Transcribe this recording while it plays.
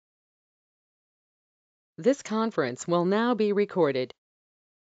This conference will now be recorded.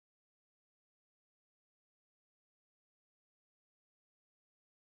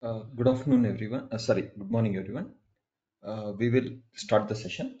 Good afternoon, everyone. Sorry, good morning, everyone. We will start the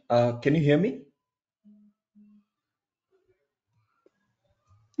session. Can you hear me?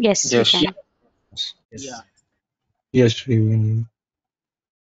 Yes, we Yes. can. Yes. Yes, Srivan.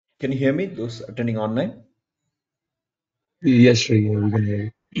 Can you hear me? Those attending online. Yes, Srivan, we can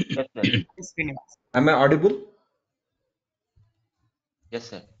hear Yes, sir. Yes, Vinay. Am I audible? Yes,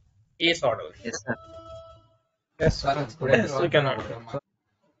 sir. Yes, audible. Yes, sir. Yes, sir. Yes, we can.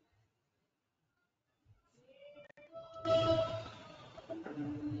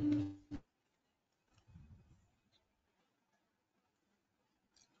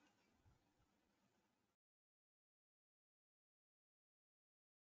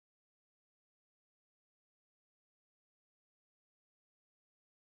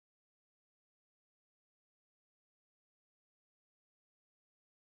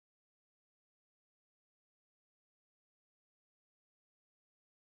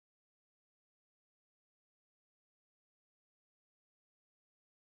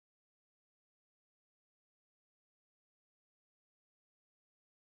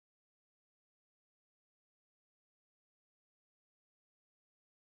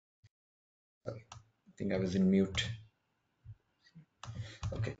 Sorry, I think I was in mute.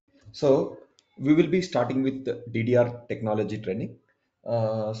 Okay. So we will be starting with the DDR technology training.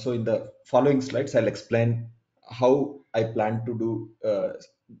 So in the following slides, I'll explain how I plan to do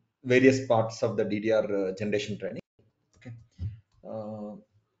various parts of the DDR generation training. Okay. Uh,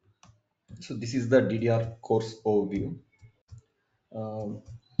 so this is the DDR course overview.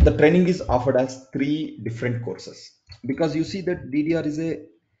 The training is offered as three different courses because you see that DDR is a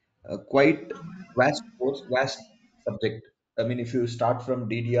quite vast course, vast subject. I mean, if you start from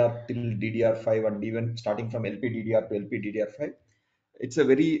DDR till DDR5 and even starting from LPDDR to LPDDR5, it's a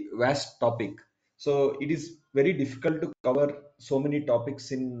very vast topic. So it is very difficult to cover so many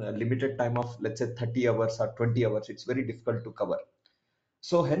topics in a limited time of, let's say, 30 hours or 20 hours. It's very difficult to cover.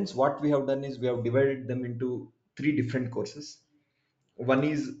 So hence what we have done is we have divided them into three different courses. One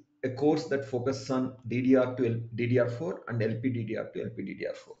is a course that focuses on DDR to DDR4 and LPDDR to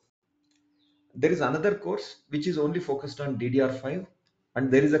LPDDR4. There is another course which is only focused on DDR5,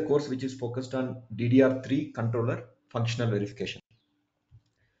 and there is a course which is focused on DDR3 controller functional verification.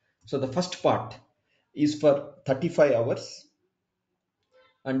 So the first part is for 35 hours,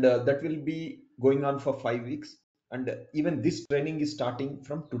 and that will be going on for 5 weeks. And even this training is starting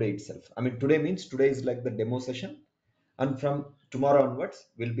from today itself. I mean, today means today is like the demo session, and from tomorrow onwards,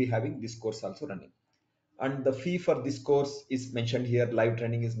 we'll be having this course also running. And the fee for this course is mentioned here. Live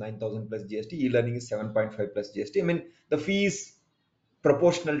training is 9,000 plus GST, e-learning is 7.5 plus GST. I mean, the fee is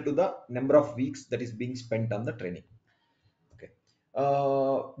proportional to the number of weeks that is being spent on the training. Okay.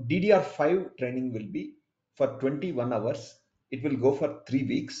 DDR5 training will be for 21 hours. It will go for 3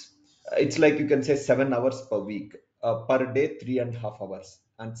 weeks. It's like you can say 7 hours per week, per day 3.5 hours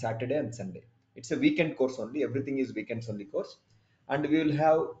on Saturday and Sunday. It's a weekend course only. Everything is weekends only course. And we will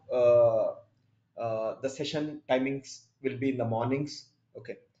have the session timings will be in the mornings.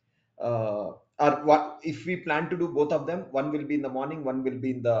 Okay. Or what if we plan to do both of them? One will be in the morning, one will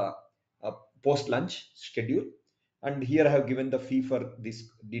be in the post lunch schedule. And here I have given the fee for this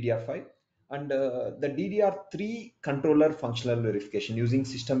DDR5. And the DDR3 controller functional verification using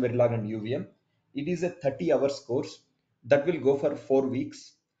system verilog and UVM, it is a 30 hours course that will go for 4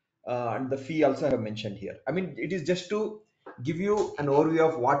 weeks. And the fee also I have mentioned here. I mean, it is just to give you an overview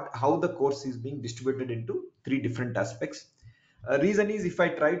of what how the course is being distributed into three different aspects. Reason is, if I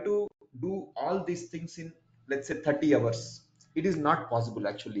try to do all these things in, let's say, 30 hours, it is not possible.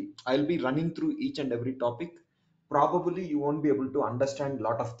 Actually, I'll be running through each and every topic. Probably you won't be able to understand a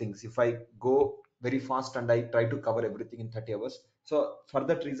lot of things if I go very fast and I try to cover everything in 30 hours. So for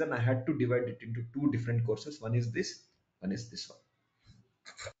that reason, I had to divide it into two different courses. One is this, one is this one.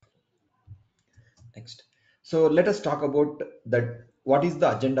 Next. So let us talk about that. What is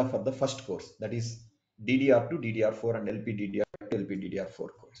the agenda for the first course? That is DDR to DDR4 and LPDDR to LPDDR4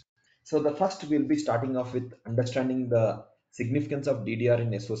 course. So the first we'll be starting off with understanding the significance of DDR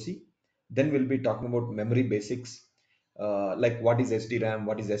in SOC. Then we'll be talking about memory basics, like what is SDRAM,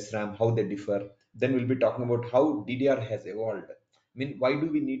 what is SRAM, how they differ. Then we'll be talking about how DDR has evolved. I mean, why do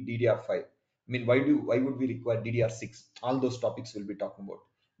we need DDR5? I mean, why would we require DDR6? All those topics we'll be talking about.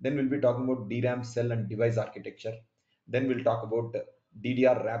 Then we'll be talking about DRAM cell and device architecture. Then we'll talk about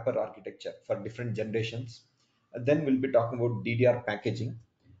DDR wrapper architecture for different generations. Then we'll be talking about DDR packaging.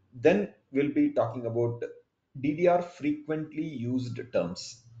 Then we'll be talking about DDR frequently used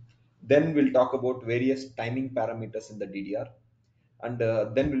terms. Then we'll talk about various timing parameters in the DDR, and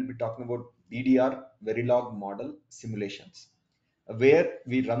then we'll be talking about DDR Verilog model simulations, where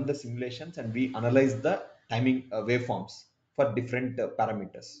we run the simulations and we analyze the timing waveforms for different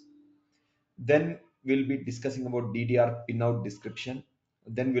parameters. Then we'll be discussing about DDR pinout description.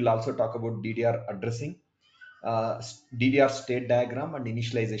 Then we'll also talk about DDR addressing, DDR state diagram, and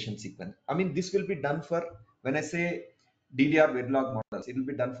initialization sequence. I mean, this will be done for, when I say DDR Verilog models, it will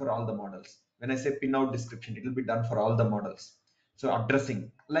be done for all the models. When I say pinout description, it will be done for all the models. So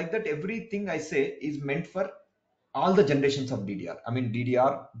addressing, like that, everything I say is meant for all the generations of DDR. I mean,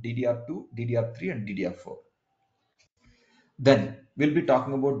 DDR, DDR2, DDR3, and DDR4. Then we'll be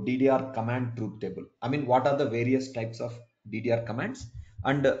talking about DDR command truth table. I mean, what are the various types of DDR commands,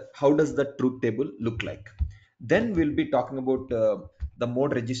 and how does the truth table look like? Then we'll be talking about the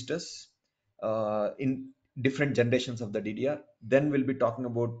mode registers in different generations of the DDR. Then we'll be talking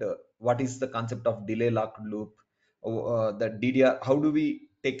about what is the concept of delay locked loop, the DDR, how do we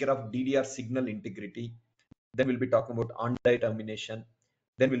take care of DDR signal integrity. Then we'll be talking about on-die termination.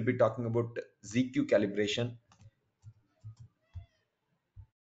 Then we'll be talking about ZQ calibration.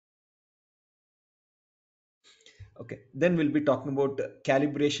 Okay, then we'll be talking about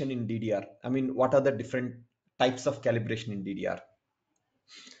calibration in DDR. I mean, what are the different types of calibration in DDR?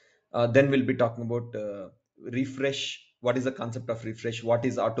 Then we'll be talking about refresh. What is the concept of refresh? What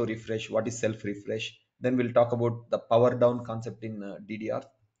is auto refresh? What is self refresh? Then we'll talk about the power down concept in DDR.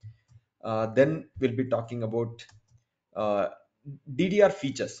 Then we'll be talking about uh, DDR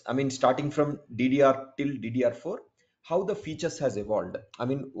features. I mean, starting from DDR till DDR4, how the features has evolved. I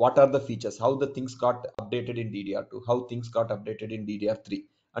mean, what are the features? How the things got updated in DDR2? How things got updated in DDR3?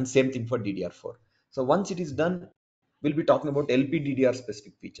 And same thing for DDR4. So once it is done, we'll be talking about LPDDR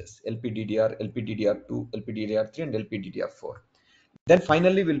specific features: LPDDR, LPDDR2, LPDDR3, and LPDDR4. Then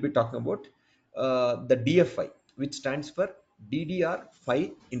finally, we'll be talking about the DFI, which stands for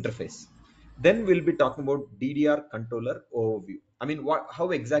DDR5 interface. Then we'll be talking about DDR controller overview. I mean,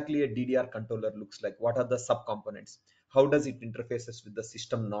 how exactly a DDR controller looks like? What are the subcomponents? How does it interfaces with the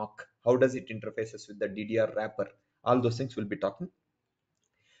system NOC? How does it interfaces with the DDR wrapper? All those things we'll be talking.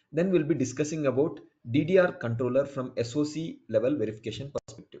 Then we'll be discussing about DDR controller from SOC level verification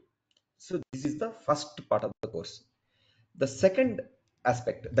perspective. So this is the first part of the course. The second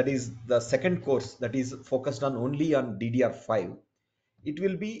aspect, that is the second course, that is focused on only on DDR5, it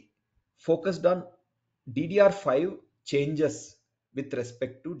will be focused on DDR5 changes with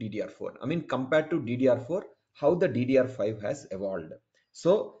respect to DDR4. I mean, compared to DDR4, how the DDR5 has evolved.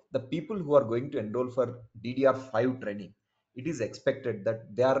 So the people who are going to enroll for DDR5 training, it is expected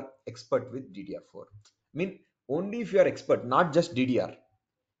that they are expert with DDR4. I mean, only if you are expert, not just DDR,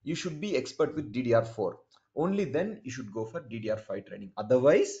 you should be expert with DDR4. Only then you should go for DDR5 training.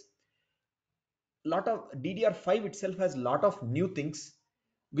 Otherwise, lot of DDR5 itself has lot of new things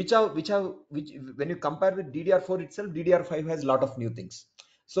which when you compare with DDR4 itself, DDR5 has lot of new things.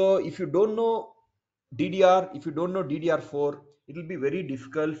 So if you don't know DDR, if you don't know DDR4, it will be very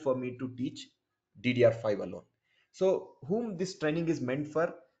difficult for me to teach DDR5 alone. So whom this training is meant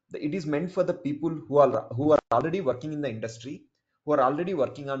for? It is meant for the people who are already working in the industry, who are already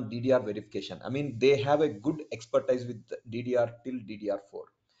working on DDR verification. I mean, they have a good expertise with DDR till DDR4.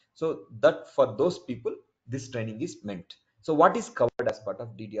 So that for those people, this training is meant. So what is covered as part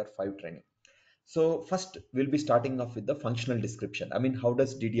of DDR5 training? So first we'll be starting off with the functional description. I mean, how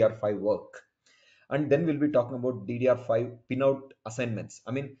does DDR5 work? And then we'll be talking about DDR5 pinout assignments.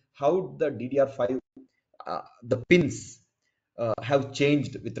 I mean, how the DDR5 the pins have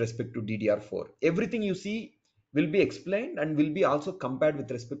changed with respect to DDR4. Everything you see will be explained and will be also compared with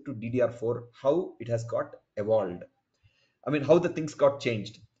respect to DDR4, how it has got evolved. I mean, how the things got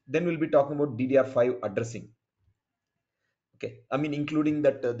changed. Then we'll be talking about DDR5 addressing. Okay, I mean, including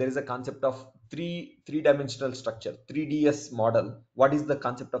that there is a concept of three-dimensional structure, 3DS model. What is the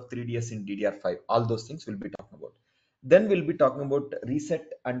concept of 3DS in DDR5? All those things we'll be talking about. Then we'll be talking about reset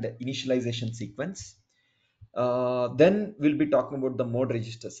and initialization sequence. Then we'll be talking about the mode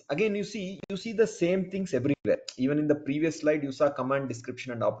registers. Again, you see the same things everywhere. Even in the previous slide, you saw command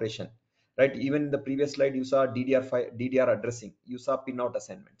description and operation, right? Even in the previous slide, you saw DDR5, DDR addressing, you saw pinout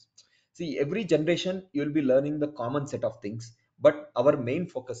assignments. See, every generation you will be learning the common set of things, but our main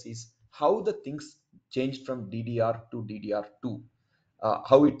focus is how the things changed from DDR to DDR2,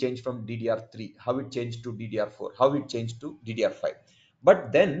 how it changed from DDR3, how it changed to DDR4, how it changed to DDR5.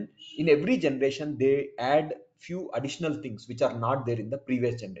 But then in every generation, they add few additional things which are not there in the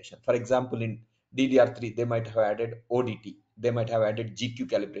previous generation. For example, in DDR3, they might have added ODT, they might have added GQ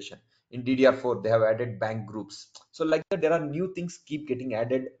calibration. In DDR4, they have added bank groups. So like that, there are new things keep getting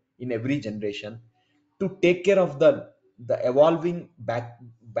added in every generation to take care of the evolving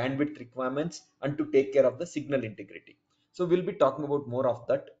bandwidth requirements and to take care of the signal integrity. So we'll be talking about more of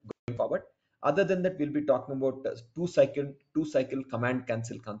that going forward. Other than that, we'll be talking about two cycle command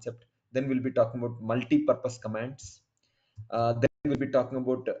cancel concept. Then we'll be talking about multi-purpose commands. Then we'll be talking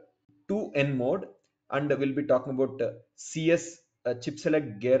about 2N mode, and we'll be talking about CS chip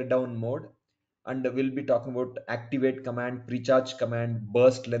select gear down mode, and we'll be talking about activate command, precharge command,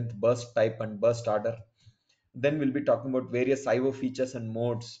 burst length, burst type, and burst order. Then we'll be talking about various IO features and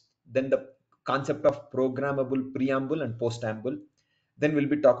modes. Then the concept of programmable preamble and postamble. Then we'll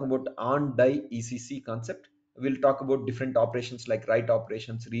be talking about on die ECC concept. We'll talk about different operations like write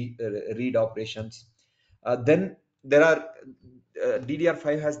operations, read operations. Then there are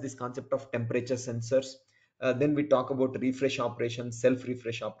DDR5 has this concept of temperature sensors. Then we talk about refresh operation, self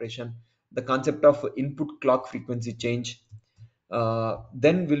refresh operation, the concept of input clock frequency change.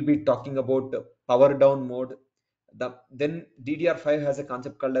 Then we'll be talking about power down mode. Then DDR5 has a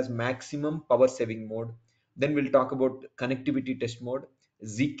concept called as maximum power saving mode. Then we'll talk about connectivity test mode,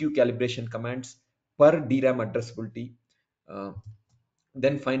 ZQ calibration commands, per DRAM addressability. Uh,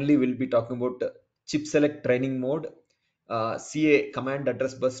 then finally we'll be talking about chip select training mode, CA command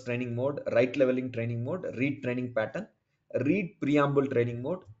address bus training mode, write leveling training mode, read training pattern, read preamble training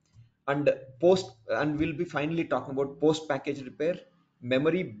mode, and we'll be finally talking about post package repair,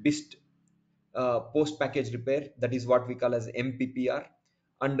 memory BIST post package repair, that is what we call as MPPR,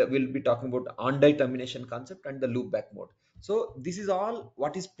 and we'll be talking about on die termination concept and the loop back mode. So this is all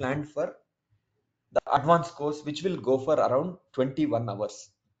what is planned for the advanced course, which will go for around 21 hours.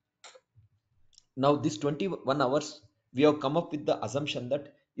 Now this 21 hours, we have come up with the assumption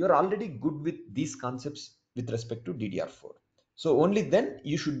that you're already good with these concepts with respect to DDR4. So only then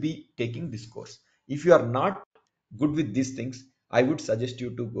you should be taking this course. If you are not good with these things, I would suggest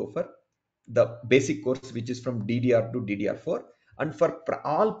you to go for the basic course, which is from DDR to DDR4. And for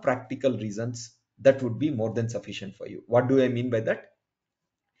all practical reasons, that would be more than sufficient for you. What do I mean by that?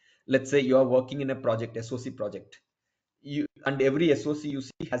 Let's say you are working in a project, SOC project, and every SOC you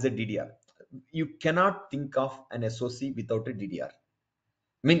see has a DDR. You cannot think of an SOC without a DDR.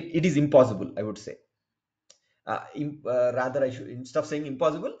 I mean, it is impossible, I would say. Rather, I should, instead of saying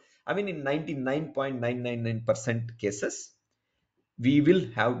impossible, I mean, in 99.999% cases, we will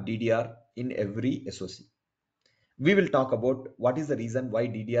have DDR in every SOC. We will talk about what is the reason why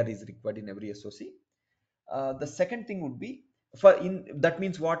DDR is required in every SOC. The second thing would be, that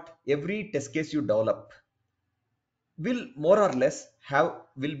means what? Every test case you develop will more or less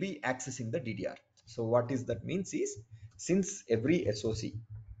will be accessing the DDR. So what is that means is, since every SOC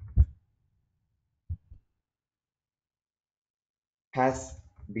has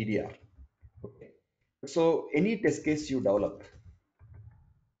DDR, okay, so any test case we develop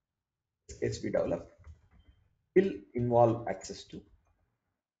will involve access to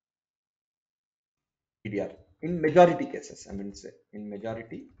DDR in majority cases. I mean, say in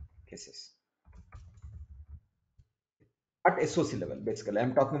majority cases at SOC level. Basically,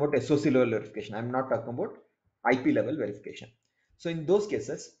 I'm talking about SOC level verification. I'm not talking about IP level verification. So in those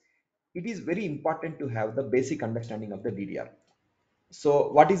cases, it is very important to have the basic understanding of the DDR.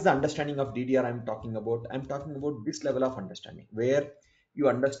 So what is the understanding of DDR I'm talking about? I'm talking about this level of understanding where you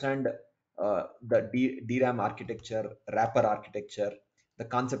understand the DRAM architecture, wrapper architecture, the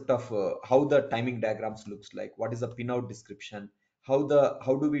concept of how the timing diagrams looks like, what is the pinout description, how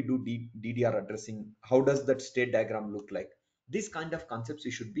do we do DDR addressing, how does that state diagram look like? These kind of concepts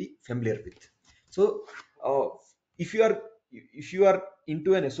you should be familiar with. So uh, if you are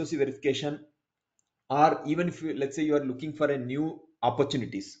into an SOC verification, or even if you, let's say you are looking for a new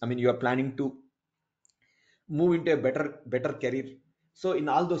opportunities, I mean you are planning to move into a better career, so in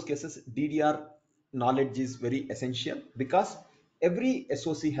all those cases DDR knowledge is very essential, because every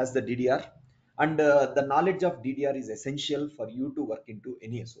SOC has the DDR, and the knowledge of DDR is essential for you to work into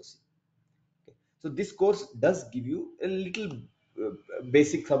any SOC. Okay. So this course does give you a little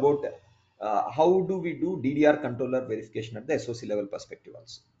basics about how do we do DDR controller verification at the SOC level perspective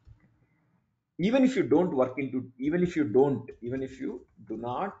also. Even if you don't work into even if you do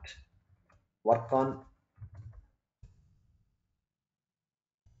not work on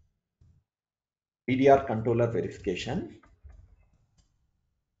DDR controller verification,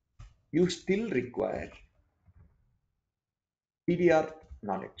 you still require DDR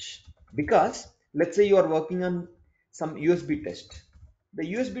knowledge, because let's say you are working on some USB test. The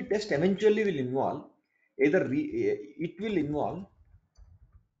USB test eventually will involve it will involve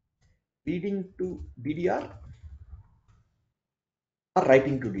reading to DDR or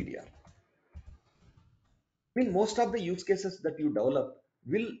writing to DDR. I mean, most of the use cases that you develop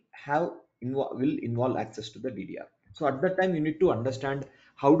will involve access to the DDR. So at that time, you need to understand,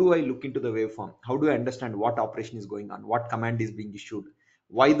 how do I look into the waveform? How do I understand what operation is going on? What command is being issued?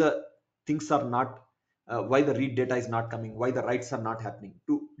 Why the things are not, why the read data is not coming? Why the writes are not happening?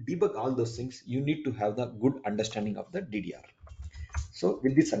 To debug all those things, you need to have the good understanding of the DDR. So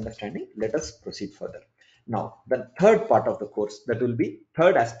with this understanding, let us proceed further. Now, the third part of the course, that will be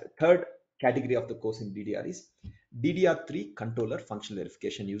third category of the course in DDR is DDR3 controller functional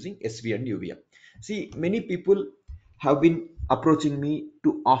verification using SV and UVM. See, many people have been approaching me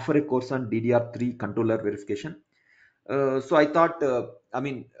to offer a course on DDR3 controller verification. So I thought,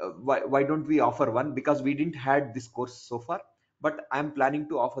 why don't we offer one? Because we didn't had this course so far, but I'm planning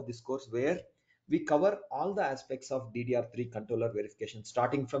to offer this course where we cover all the aspects of DDR3 controller verification,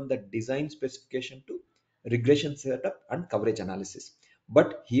 starting from the design specification to regression setup and coverage analysis.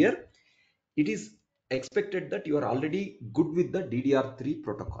 But here it is expected that you are already good with the DDR3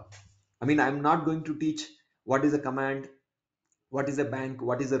 protocol. I mean, I'm not going to teach what is a command, what is a bank,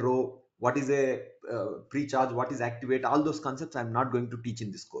 what is a row, what is a pre-charge, what is activate. All those concepts I'm not going to teach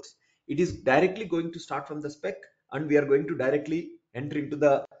in this course. It is directly going to start from the spec, and we are going to directly enter into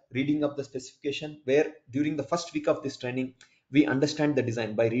the reading of the specification, where during the first week of this training we understand the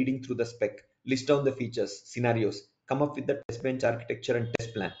design by reading through the spec, list down the features, scenarios, come up with the test bench architecture and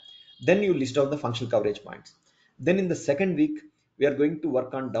test plan. Then you list out the functional coverage points. Then in the second week we are going to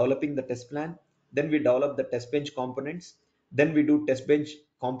work on developing the test plan. Then we develop the test bench components. Then we do test bench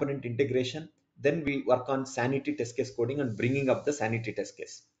component integration. Then we work on sanity test case coding and bringing up the sanity test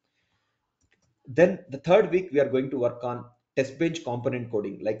case. Then the third week we are going to work on test bench component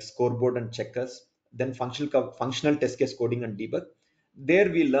coding like scoreboard and checkers. Then functional test case coding and debug.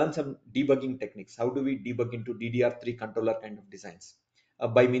 There we learn some debugging techniques. How do we debug into DDR3 controller kind of designs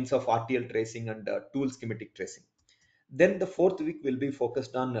by means of RTL tracing and tool schematic tracing. Then the fourth week will be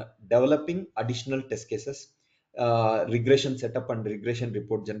focused on developing additional test cases, regression setup and regression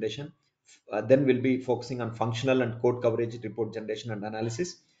report generation. Then we'll be focusing on functional and code coverage report generation and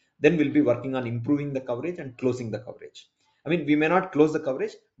analysis. Then we'll be working on improving the coverage and closing the coverage. I mean, we may not close the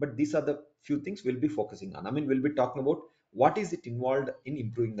coverage, but these are the few things we'll be focusing on. I mean, we'll be talking about what is it involved in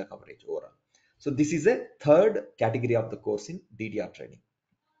improving the coverage overall. So this is a third category of the course in DDR training.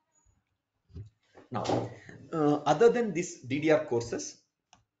 Now, other than these DDR courses,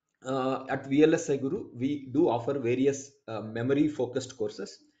 at VLSI Guru, we do offer various memory focused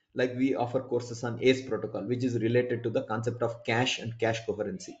courses. Like we offer courses on ACE protocol, which is related to the concept of cache and cache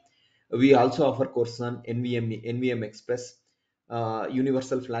coherency. We also offer courses on NVM Express,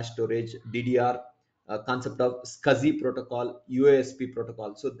 Universal Flash Storage, DDR, concept of SCSI protocol, UASP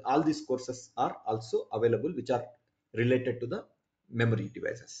protocol. So all these courses are also available, which are related to the memory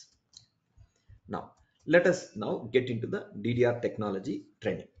devices. Now, let us now get into the DDR technology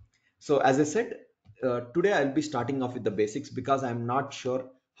training. So as I said, today I'll be starting off with the basics, because I'm not sure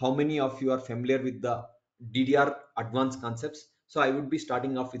how many of you are familiar with the DDR advanced concepts. So I would be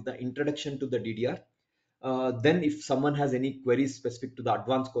starting off with the introduction to the DDR. Then if someone has any queries specific to the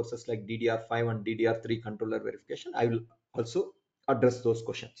advanced courses like DDR5 and DDR3 controller verification, I will also address those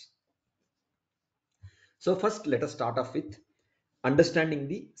questions. So first, let us start off with understanding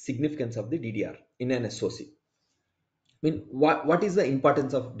the significance of the DDR in an SOC. I mean, what is the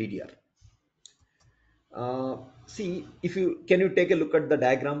importance of DDR? See, if you can you take a look at the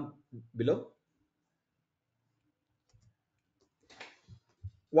diagram below?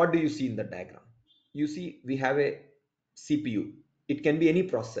 What do you see in the diagram? You see we have a CPU. It can be any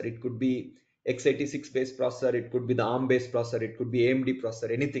processor. It could be x86 based processor. It could be the ARM based processor. It could be AMD processor.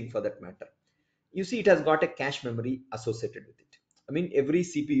 Anything for that matter. You see it has got a cache memory associated with it. I mean, every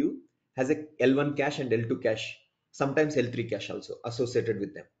CPU has a L1 cache and L2 cache, sometimes L3 cache also associated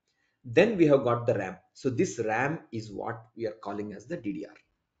with them. Then we have got the RAM. So this RAM is what we are calling as the DDR.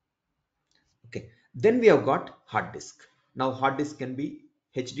 Okay. Then we have got hard disk. Now hard disk can be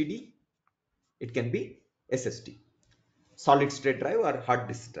HDD, it can be SSD, solid state drive or hard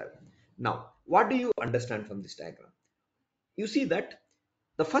disk drive. Now, what do you understand from this diagram? You see that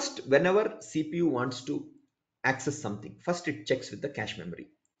the first, whenever CPU wants to access something, first it checks with the cache memory.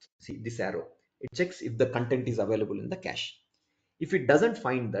 See this arrow, it checks if the content is available in the cache. If it doesn't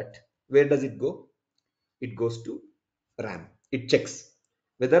find that, where does it go? It goes to RAM. It checks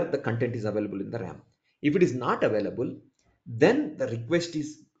whether the content is available in the RAM. If it is not available, then the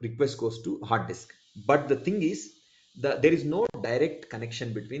request goes to hard disk. But the thing is, there is no direct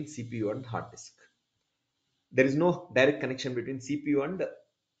connection between CPU and hard disk. There is no direct connection between CPU and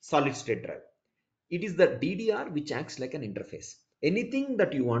solid state drive. It is the DDR which acts like an interface. Anything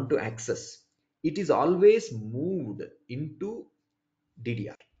that you want to access, it is always moved into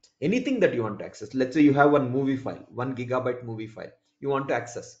DDR. Anything that you want to access, let's say you have one movie file, 1 GB movie file, you want to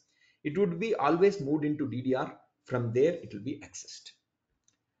access, it would be always moved into DDR. From there it will be accessed.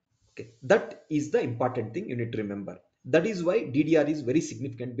 Okay, that is the important thing you need to remember. That is why DDR is very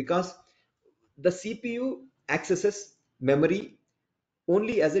significant, because the CPU accesses memory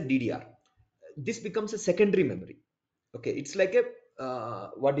only as a DDR. This becomes a secondary memory. Okay, it's like a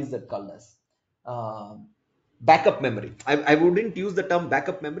what is that called as uh, backup memory. I wouldn't use the term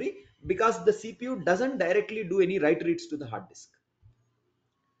backup memory, because the CPU doesn't directly do any write reads to the hard disk.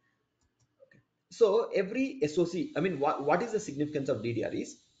 So every SOC, I mean, what is the significance of DDR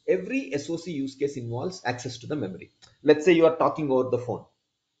is every SOC use case involves access to the memory. Let's say you are talking over the phone.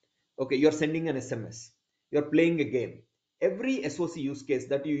 Okay, you're sending an SMS, you're playing a game. Every SOC use case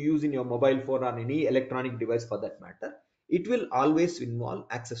that you use in your mobile phone or any electronic device for that matter, it will always involve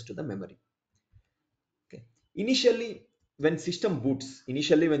access to the memory. Okay, initially when system boots,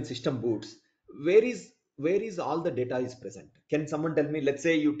 where is all the data is present? Can someone tell me? Let's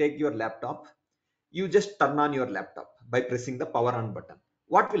say you take your laptop, you just turn on your laptop by pressing the power on button.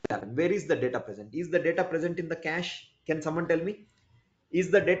 What will happen? Where is the data present? Is the data present in the cache? Can someone tell me? Is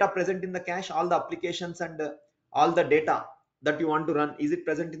the data present in the cache? All the applications and all the data that you want to run, is it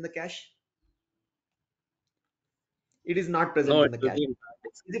present in the cache? It is not present No, in it the will cache. be in hard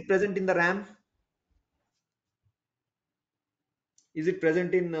disk. Is it present in the RAM? Is it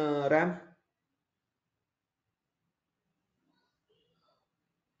present in RAM?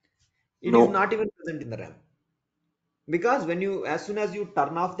 It is No. not even present in the RAM, because when you, as soon as you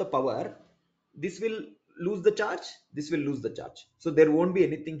turn off the power, this will lose the charge, this will lose the charge, so there won't be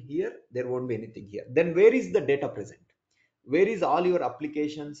anything here, there won't be anything here. Then where is the data present? Where is all your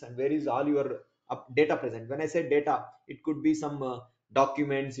applications and where is all your data present? When I say data, it could be some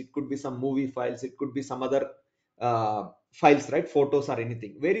documents, it could be some movie files, it could be some other files, right? Photos or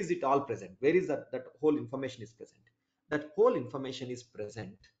anything. Where is it all present? Where is that whole information is present? That whole information is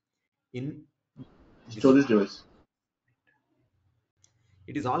present in this Storage hard disk. device.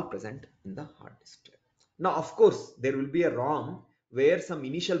 It is all present in the hard disk drive. Now of course there will be a ROM where some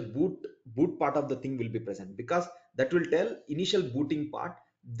initial boot part of the thing will be present, because that will tell initial booting part.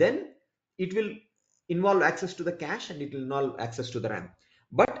 Then it will involve access to the cache and it will involve access to the RAM.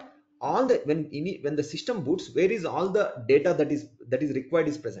 But all the when the system boots, where is all the data that is required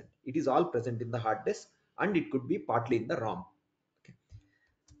is present? It is all present in the hard disk, and it could be partly in the ROM. Okay.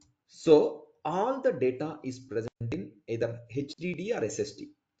 So all the data is present in either HDD or SSD.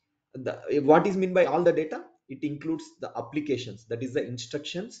 What is mean by all the data? It includes the applications, that is the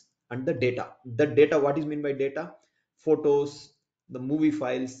instructions, and the data. The data, what is mean by data? Photos, the movie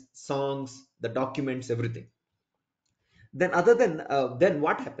files, songs, the documents, everything. Then other than then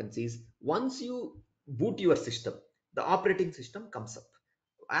what happens is, once you boot your system, the operating system comes up.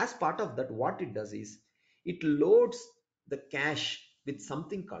 As part of that, what it does is it loads the cache with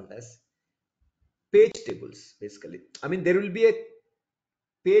something called as page tables. Basically, I mean, there will be a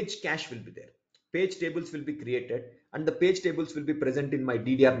page cache will be there, page tables will be created, and the page tables will be present in my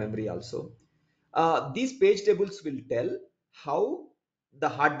DDR memory also. These page tables will tell how the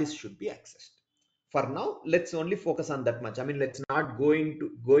hard disk should be accessed. For now, let's only focus on that much. I mean, let's not go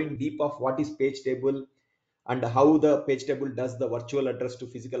in deep of what is page table and how the page table does the virtual address to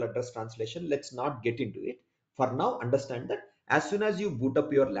physical address translation. Let's not get into it. For now, understand that as soon as you boot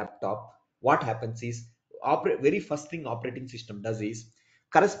up your laptop, what happens is, very first thing operating system does is,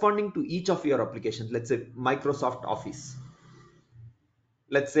 corresponding to each of your applications, let's say Microsoft Office,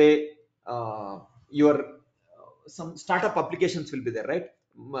 let's say your some startup applications will be there, right?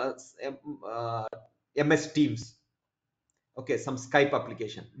 uh, MS Teams, okay, some Skype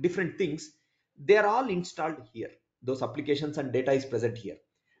application, different things, they are all installed here. Those applications and data is present here,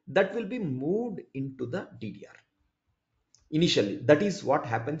 that will be moved into the DDR initially. That is what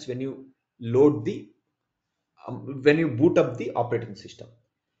happens when you load the when you boot up the operating system.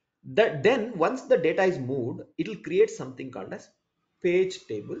 That then once the data is moved, it will create something called as page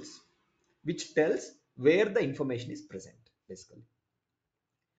tables, which tells where the information is present, basically.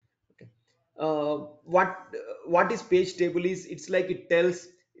 Okay. uh, what what is page table is, it's like it tells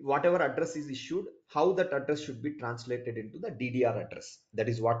whatever address is issued, how that address should be translated into the DDR address. That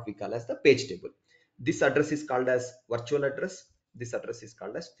is what we call as the page table. This address is called as virtual address, this address is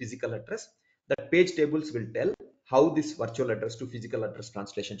called as physical address. The page tables will tell how this virtual address to physical address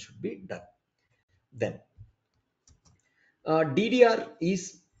translation should be done. Then DDR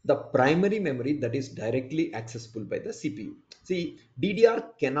is the primary memory that is directly accessible by the CPU. See,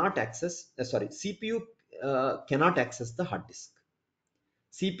 DDR cannot access, CPU cannot access the hard disk.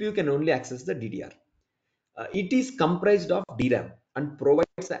 CPU can only access the DDR. It is comprised of DRAM. and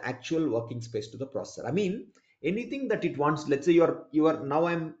provides the actual working space to the processor. I mean, anything that it wants. Let's say you are now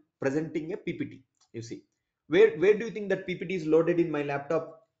I'm presenting a PPT. You see, where do you think that PPT is loaded in my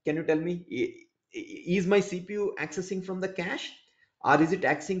laptop? Can you tell me? Is my CPU accessing from the cache, or is it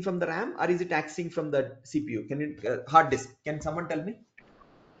accessing from the RAM, or is it accessing from the CPU? Can you hard disk? Can someone tell me?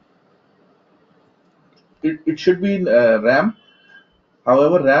 It should be in RAM.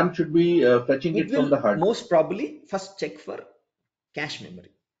 However, RAM should be fetching It it from will the hard disk. most probably first check for cache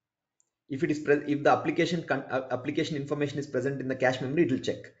memory. If if the application information is present in the cache memory, it will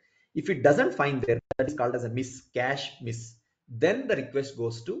check. If it doesn't find there, that is called as a miss, cache miss. Then the request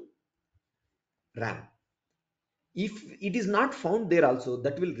goes to RAM. If it is not found there also,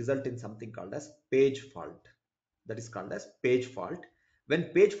 that will result in something called as page fault. That is called as page fault. When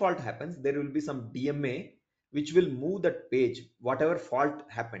page fault happens, there will be some DMA which will move that page. Whatever fault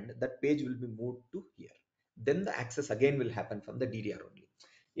happened, that page will be moved to here. Then the access again will happen from the DDR only.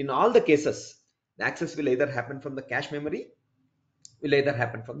 In all the cases, the access will either happen from the cache memory, will either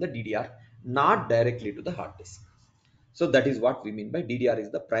happen from the DDR, not directly to the hard disk. So that is what we mean by DDR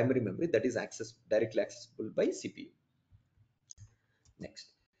is the primary memory that is directly accessible by CPU. Next,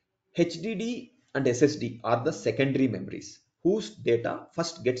 HDD and SSD are the secondary memories whose data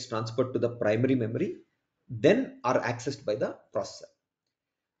first gets transferred to the primary memory, then are accessed by the processor.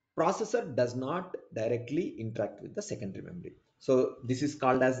 Processor does not directly interact with the secondary memory. So this is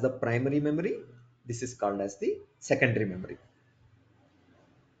called as the primary memory. This is called as the secondary memory.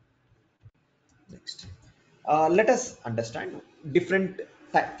 Next, let us understand different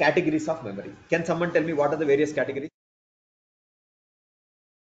categories of memory. Can someone tell me what are the various categories?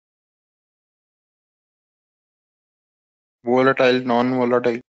 Volatile,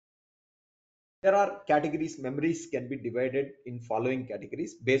 non-volatile. There are categories. Memories can be divided in following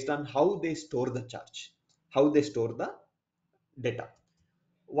categories based on how they store the charge, how they store the data.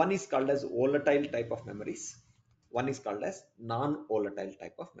 One is called as volatile type of memories. One is called as non-volatile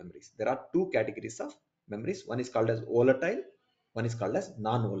type of memories. There are two categories of memories. One is called as volatile. One is called as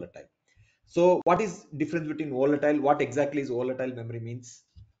non-volatile. So what is difference between volatile? What exactly is volatile memory means?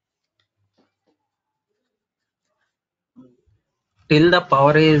 Till the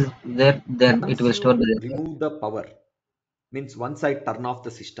power is there, then it Once will store you the data. remove the power, means once I turn off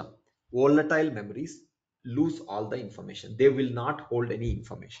the system, volatile memories lose all the information. They will not hold any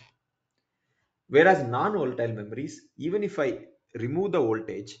information. Whereas non-volatile memories, even if I remove the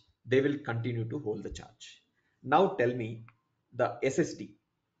voltage, they will continue to hold the charge. Now tell me, the SSD,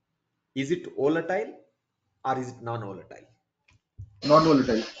 is it volatile or is it non-volatile?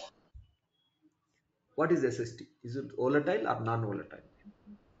 Non-volatile. What is SSD? Is it volatile or non-volatile?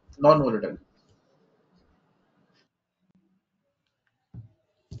 Non-volatile.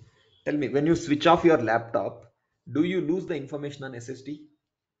 Tell me, when you switch off your laptop, do you lose the information on SSD?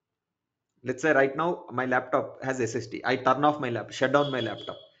 Let's say right now my laptop has SSD. I turn off my laptop, shut down my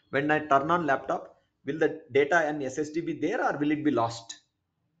laptop. When I turn on laptop, will the data and SSD be there or will it be lost?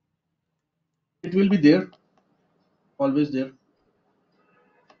 It will be there, always there.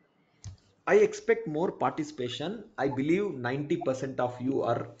 I expect more participation. I believe 90% of you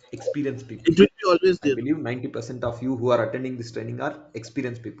are experienced people. It will be always I there. believe 90% of you who are attending this training are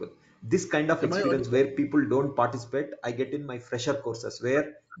experienced people. This kind of Am I experience audible? where people don't participate, I get in my fresher courses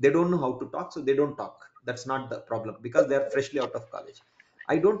where they don't know how to talk, so they don't talk. That's not the problem because they are freshly out of college.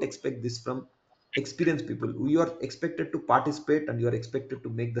 I don't expect this from experienced people. You are expected to participate and you are expected to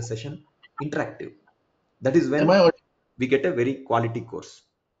make the session interactive. That is Am I when audible? we get a very quality course.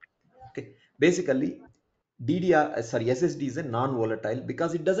 Okay, basically SSD is a non-volatile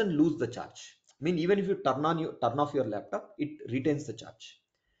because it doesn't lose the charge. I mean, even if you turn off your laptop, it retains the charge.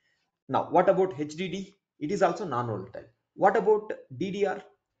 Now, what about HDD? It is also non-volatile. What about DDR?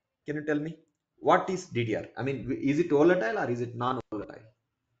 Can you tell me what is DDR? I mean, is it volatile or is it non-volatile?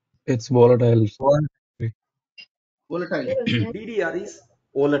 It's volatile. One, Volatile. DDR is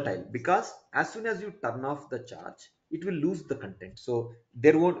volatile because as soon as you turn off the charge, it will lose the content. So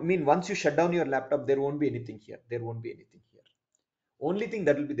there won't, I mean, once you shut down your laptop, there won't be anything here. There won't be anything here. Only thing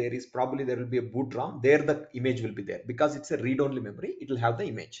that will be there is probably there will be a boot ROM. There the image will be there because it's a read-only memory. It will have the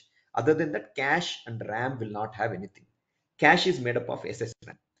image. Other than that, cache and RAM will not have anything. Cache is made up of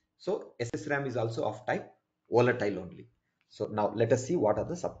SSRAM. So SSRAM is also of type volatile only. So now let us see what are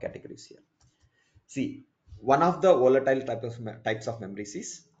the subcategories here. See, one of the volatile types of memories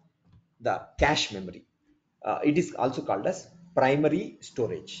is the cache memory. It is also called as primary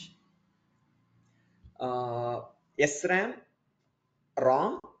storage. SRAM,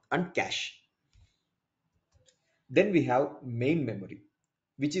 ROM, and cache. Then we have main memory,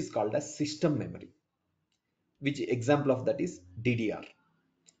 which is called as system memory. which example of that is DDR.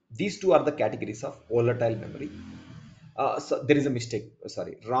 These two are the categories of volatile memory. So there is a mistake.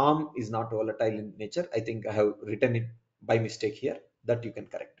 Sorry, RAM is not volatile in nature. I think I have written it by mistake here. That you can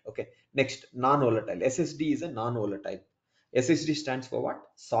correct. Okay. Next, non-volatile. SSD is a non-volatile. SSD stands for what?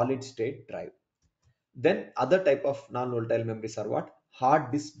 Solid state drive. Then other type of non-volatile memories are what?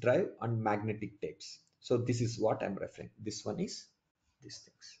 Hard disk drive and magnetic tapes. So this is what I'm referring. This one is these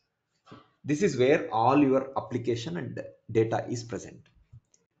things. This is where all your application and data is present.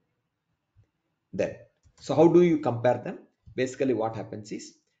 Then, so how do you compare them? Basically what happens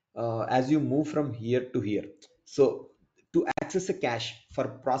is, as you move from here to here, so to access a cache,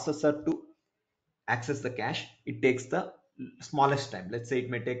 for processor to access the cache, it takes the smallest time. Let's say it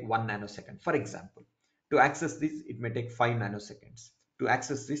may take 1 nanosecond, for example. To access this, it may take 5 nanoseconds. To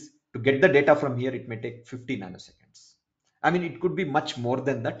access this, to get the data from here, it may take 50 nanoseconds. I mean, it could be much more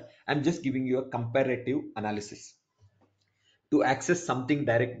than that. I'm just giving you a comparative analysis. To access something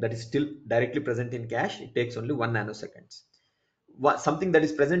direct that is still directly present in cache, it takes only 1 nanoseconds. Something that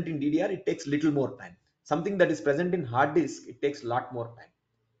is present in DDR, it takes little more time. Something that is present in hard disk, it takes a lot more time.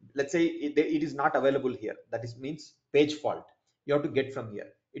 Let's say it is not available here. That is means page fault. You have to get from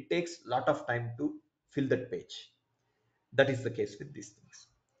here. It takes a lot of time to fill that page. That is the case with these things.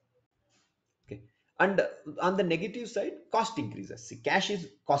 Okay. And on the negative side, cost increases. See, cache is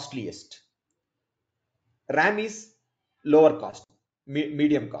costliest. RAM is lower cost,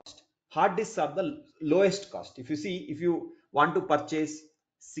 medium cost. Hard disks are the lowest cost. If you see, if you want to purchase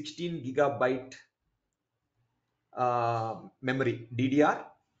 16 gigabyte memory DDR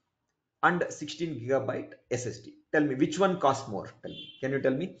and 16 gigabyte SSD, tell me which one costs more. Tell me. Can you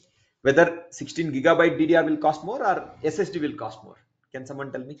tell me whether 16 gigabyte DDR will cost more or SSD will cost more? Can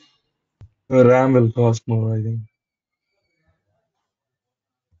someone tell me? RAM will cost more, I think.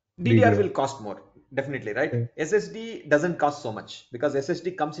 DDR DDR. will cost more, definitely, right? Okay. SSD doesn't cost so much because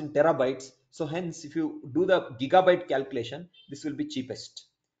SSD comes in terabytes. So hence, if you do the gigabyte calculation, this will be cheapest.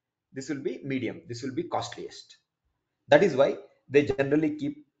 This will be medium. This will be costliest. That is why they generally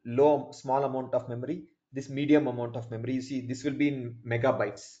keep small amount of memory. This medium amount of memory, you see, this will be in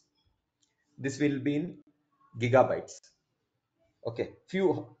megabytes. This will be in gigabytes. Okay,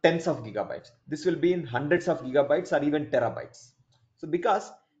 few tens of gigabytes. This will be in hundreds of gigabytes or even terabytes. So because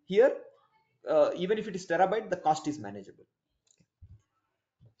here, even if it is terabyte, the cost is manageable.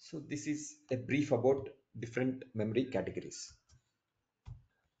 So this is a brief about different memory categories.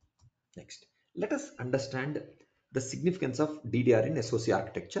 Next, let us understand the significance of DDR in SoC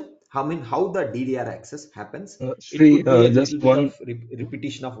architecture. How the DDR access happens. It Sri, could be a just little bit one. of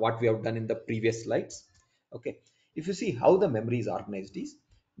repetition of what we have done in the previous slides. Okay, if you see how the memory is organized is,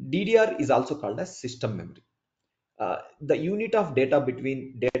 DDR is also called as system memory. The unit of data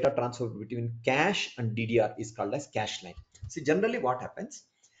transfer between cache and DDR is called as cache line. See, generally what happens,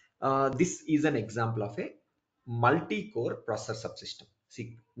 this is an example of a multi-core processor subsystem.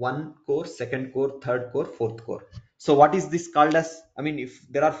 See, one core, second core, third core, fourth core. So what is this called as? I mean, if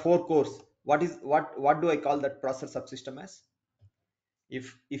there are 4 cores, what do I call that processor subsystem as?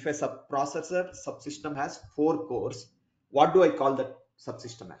 If a processor subsystem has 4 cores, what do I call that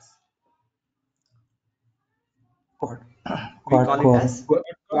subsystem as? Quad, We quad call it core. as quad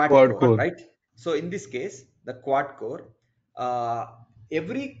Quad core, core. right? So in this case, the quad core, uh,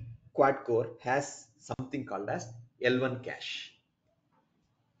 every quad core has something called as L1 cache.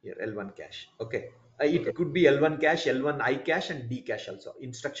 Here, L1 cache. Okay. It could be L1 cache, L1 I cache, and D cache also.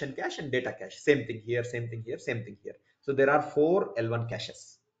 Instruction cache and data cache. Same thing here, same thing here, same thing here. So there are 4 L1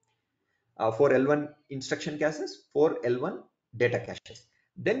 caches. 4 L1 instruction caches, 4 L1 data caches.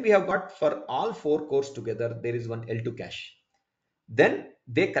 Then we have got for all 4 cores together, there is one L2 cache. Then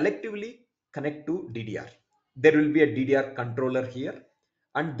they collectively connect to DDR. There will be a DDR controller here,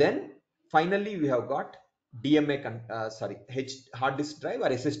 and then finally we have got hard disk drive or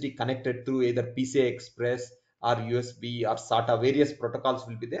SSD connected through either PCI Express or USB or SATA. Various protocols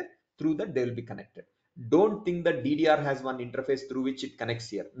will be there. Through that they will be connected. Don't think that DDR has one interface through which it connects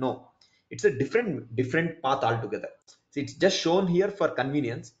here. No, it's a different path altogether. So it's just shown here for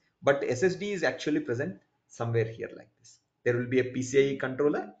convenience, but SSD is actually present somewhere here like this. There will be a PCIe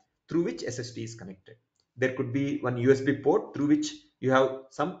controller through which SSD is connected. There could be one USB port through which you have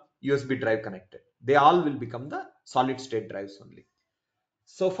some USB drive connected. They all will become the solid state drives only.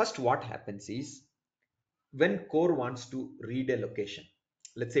 So first what happens is, when core wants to read a location,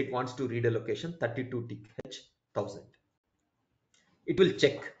 let's say it wants to read a location 32TH1000, it will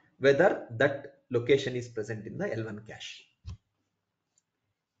check whether that location is present in the L1 cache.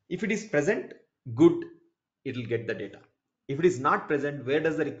 If it is present, good, it will get the data. If it is not present, where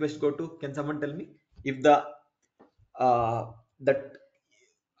does the request go to? Can someone tell me? If the that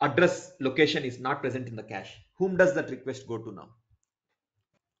address location is not present in the cache, whom does that request go to now?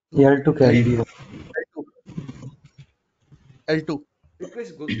 L2 cache. L2. L2.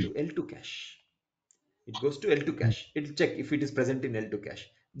 Request goes to L2 cache. It goes to L2 cache. It will check if it is present in L2 cache.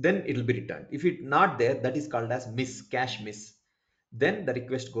 Then it will be returned. If it not there, that is called as miss, cache miss. Then the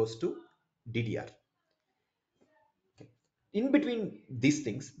request goes to DDR. Okay. In between these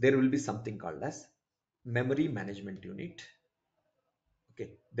things, there will be something called as memory management unit.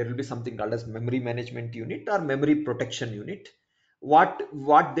 Okay, there will be something called as memory management unit or memory protection unit.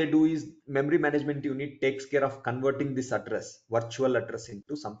 What they do is memory management unit takes care of converting this address, virtual address,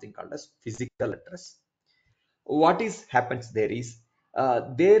 into something called as physical address. What is happens there is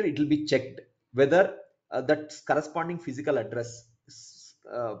there it will be checked whether that corresponding physical address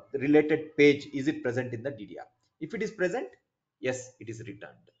related page is it present in the DDR. If it is present, yes, it is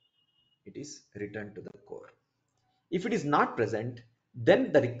returned. It is returned to the core. If it is not present,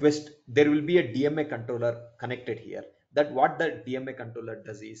 then the request, there will be a DMA controller connected here. That what the DMA controller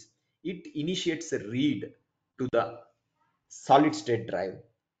does is it initiates a read to the solid state drive,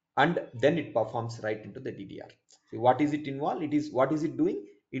 and then it performs right into the DDR. So what is it involved? It is, what is it doing?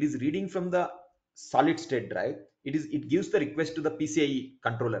 It is reading from the solid state drive. It gives the request to the PCIe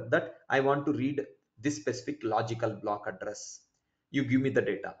controller that I want to read this specific logical block address. You give me the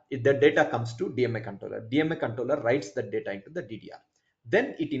data. If the data comes to DMA controller, DMA controller writes the data into the DDR.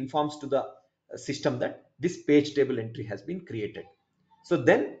 Then it informs to the system that this page table entry has been created. So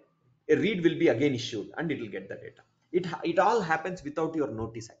then a read will be again issued and it will get the data. It all happens without your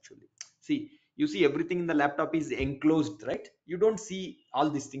notice actually. See, you see everything in the laptop is enclosed, right? You don't see all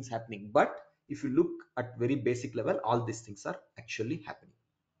these things happening, but if you look at very basic level, all these things are actually happening.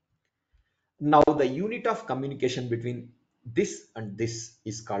 Now the unit of communication between this and this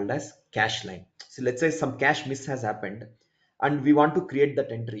is called as cache line. So let's say some cache miss has happened and we want to create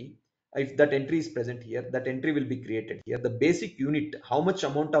that entry. If that entry is present here, that entry will be created here. The basic unit, how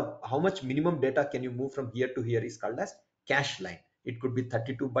much minimum data can you move from here to here, is called as cache line. It could be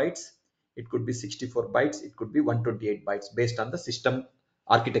 32 bytes, it could be 64 bytes, it could be 128 bytes based on the system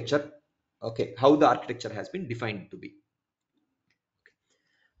architecture. Okay, how the architecture has been defined to be.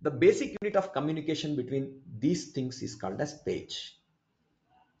 The basic unit of communication between these things is called as page.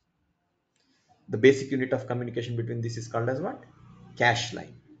 The basic unit of communication between this is called as what? Cache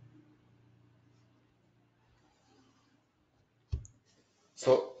line.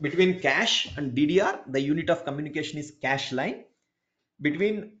 So between cache and DDR, the unit of communication is cache line.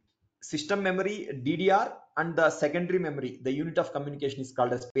 Between system memory, DDR, and the secondary memory, the unit of communication is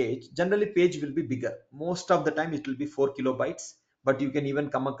called as page. Generally, page will be bigger. Most of the time, it will be 4 kilobytes, but you can even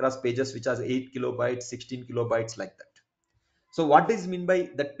come across pages which has 8 kilobytes, 16 kilobytes, like that. So what is mean by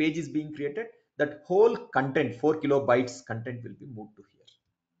that page is being created? That whole content, 4 kilobytes content, will be moved to here.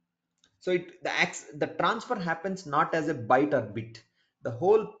 So the transfer happens not as a byte or bit. The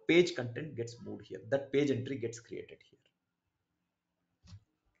whole page content gets moved here. That page entry gets created here.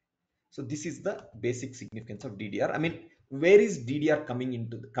 So this is the basic significance of DDR. I mean, where is DDR coming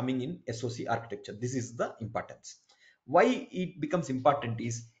in SoC architecture? This is the importance. Why it becomes important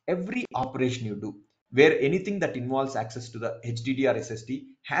is every operation you do, where anything that involves access to the HDD or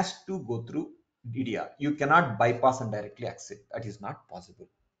SSD has to go through DDR. You cannot bypass and directly access. That is not possible.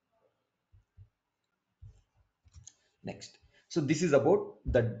 Next. So this is about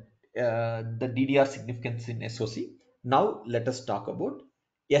the DDR significance in SoC. Now let us talk about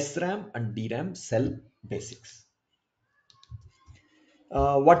SRAM and DRAM cell basics.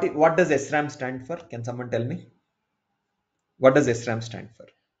 What does SRAM stand for? Can someone tell me? What does SRAM stand for?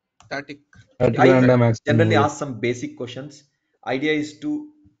 Static. Static I random access generally memory. ask some basic questions. Idea is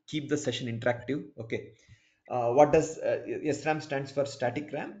to keep the session interactive. Okay. What does SRAM stands for?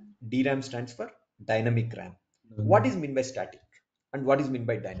 Static RAM. DRAM stands for dynamic RAM. What is mean by static and what is mean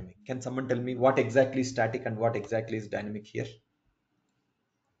by dynamic? Can someone tell me what exactly is static and what exactly is dynamic here?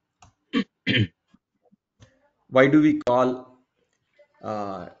 Why do we call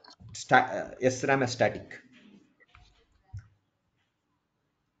SRAM as static?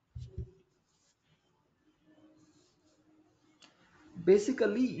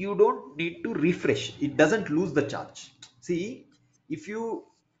 Basically, you don't need to refresh. It doesn't lose the charge. See, if you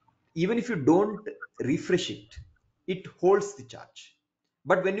even if you don't refresh it, it holds the charge.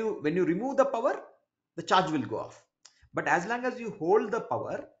 But when you remove the power, the charge will go off. But as long as you hold the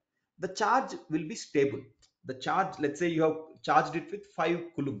power, the charge will be stable. The charge, let's say you have charged it with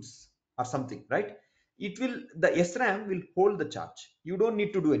 5 coulombs or something, right? The SRAM will hold the charge. You don't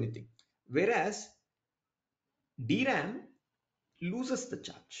need to do anything. Whereas DRAM loses the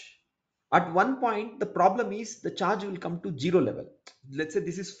charge. At one point, the problem is the charge will come to 0 level. Let's say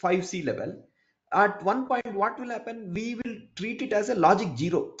this is 5C level. At one point, what will happen? We will treat it as a logic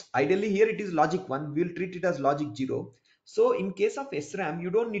 0. Ideally, here it is logic 1. We will treat it as logic 0. So in case of SRAM, you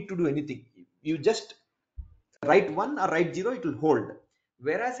don't need to do anything. You just write 1 or write 0, it will hold.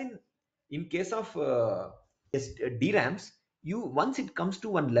 Whereas in case of DRAMs, you once it comes to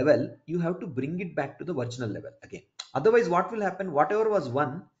one level, you have to bring it back to the original level again. Otherwise, what will happen? Whatever was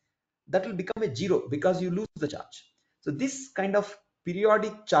 1, that will become a 0 because you lose the charge. So this kind of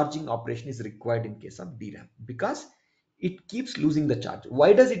periodic charging operation is required in case of DRAM because it keeps losing the charge.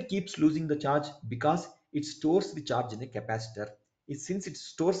 Why does it keeps losing the charge? Because it stores the charge in a capacitor. Since it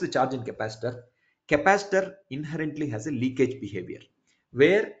stores the charge in capacitor inherently has a leakage behavior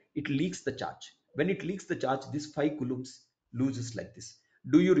where it leaks the charge. When it leaks the charge, this 5 coulombs loses like this.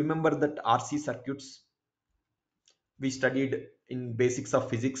 Do you remember that RC circuits we studied in basics of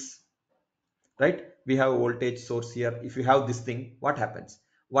physics? Right, we have voltage source here. If you have this thing, what happens?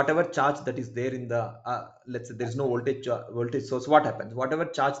 Whatever charge that is there in the let's say there is no voltage source, what happens? Whatever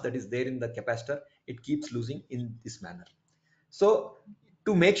charge that is there in the capacitor, it keeps losing in this manner. So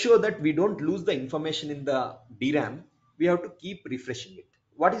to make sure that we don't lose the information in the DRAM, we have to keep refreshing it.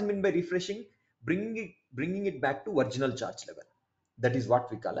 What is meant by refreshing? Bringing it back to original charge level. That is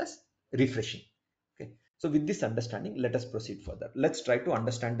what we call as refreshing. Okay, so with this understanding, let us proceed further. Let's try to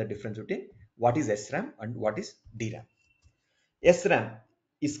understand the difference between what is SRAM and what is DRAM. SRAM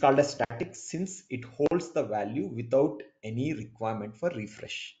is called as static since it holds the value without any requirement for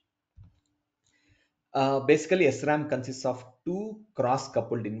refresh. Basically, SRAM consists of two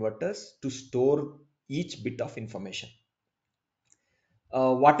cross-coupled inverters to store each bit of information.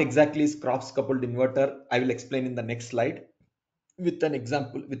 What exactly is cross-coupled inverter? I will explain in the next slide with an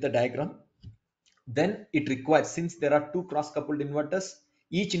example, with a diagram. Then it requires, since there are two cross-coupled inverters,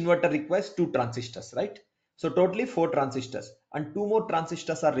 each inverter requires two transistors, right? So totally 4 transistors, and 2 more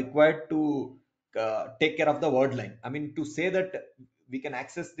transistors are required to take care of the word line. I mean, to say that we can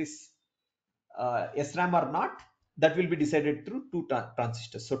access this SRAM or not, that will be decided through 2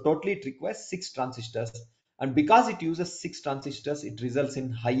 transistors. So totally it requires 6 transistors, and because it uses 6 transistors, it results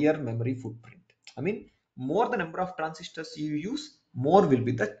in higher memory footprint. I mean, more the number of transistors you use, more will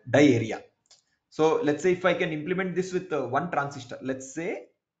be the die area. So let's say if I can implement this with one transistor, let's say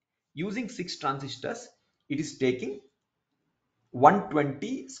using 6 transistors, it is taking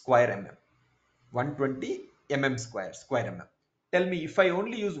 120 square mm, 120 square mm. Tell me, if I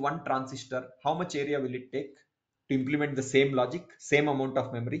only use one transistor, how much area will it take to implement the same logic, same amount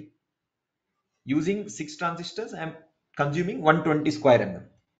of memory? Using 6 transistors, I am consuming 120 square mm.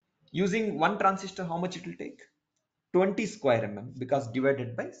 Using one transistor, how much it will take? 20 square mm, because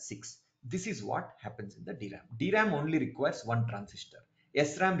divided by 6. This is what happens in the DRAM. DRAM only requires one transistor.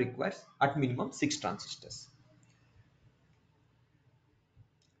 SRAM requires at minimum 6 transistors.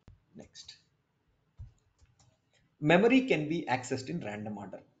 Next. Memory can be accessed in random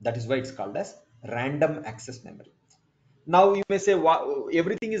order. That is why it's called as random access memory. Now you may say, wow,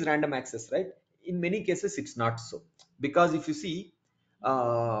 everything is random access, right? In many cases, it's not so. Because if you see,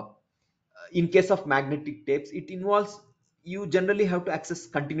 uh, in case of magnetic tapes, it involves you generally have to access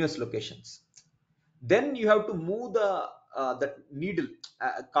continuous locations. Then you have to move the needle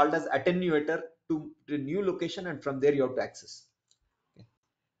called as attenuator to a new location, and from there you have to access.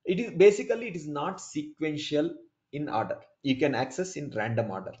 It is basically, it is not sequential in order. You can access in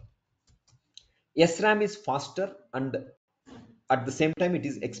random order. SRAM is faster and at the same time it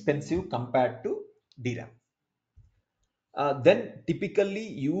is expensive compared to DRAM. Then typically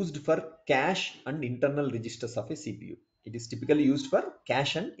used for cache and internal registers of a CPU. It is typically used for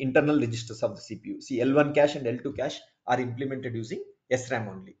cache and internal registers of the CPU. See, L1 cache and L2 cache are implemented using SRAM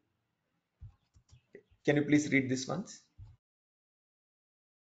only. Can you please read this once?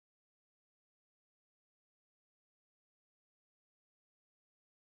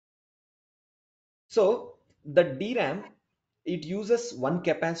 So the DRAM, it uses one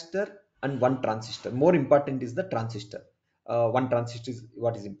capacitor and one transistor. More important is the transistor. One transistor is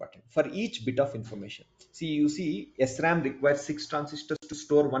what is important for each bit of information. See, you see, SRAM requires 6 transistors to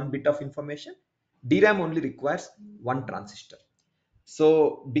store one bit of information. DRAM only requires one transistor.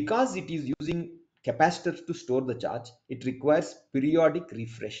 So because it is using capacitors to store the charge, it requires periodic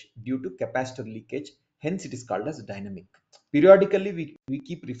refresh due to capacitor leakage. Hence, it is called as dynamic. Periodically, we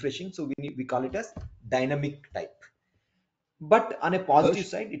keep refreshing, so we call it as dynamic type. But on a positive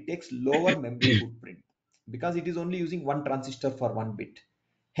side, it takes lower memory footprint because it is only using one transistor for one bit.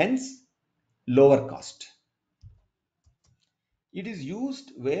 Hence, lower cost. It is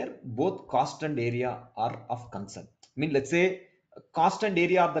used where both cost and area are of concern. I mean, let's say cost and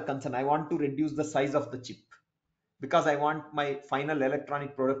area are the concern. I want to reduce the size of the chip because I want my final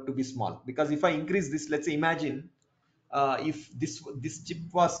electronic product to be small. Because if I increase this, let's say, imagine if this chip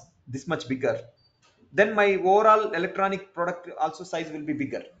was this much bigger, then my overall electronic product also size will be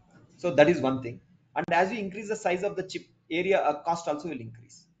bigger. So that is one thing. And as you increase the size of the chip area, cost also will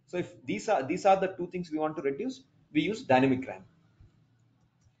increase. So if these are the two things we want to reduce, we use dynamic RAM.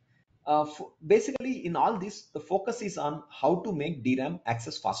 Basically, in all this, the focus is on how to make DRAM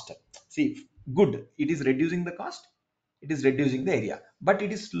access faster. See, good, it is reducing the cost, it is reducing the area, but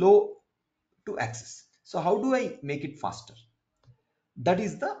it is slow to access. So how do I make it faster? That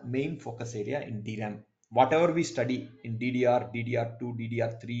is the main focus area in DRAM. Whatever we study in DDR, DDR2,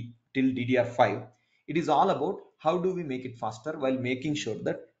 DDR3 till DDR5, it is all about how do we make it faster while making sure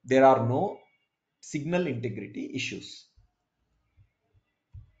that there are no signal integrity issues.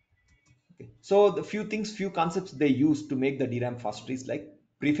 Okay. So the few concepts they use to make the DRAM faster is like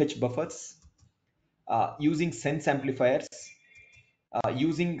prefetch buffers, using sense amplifiers,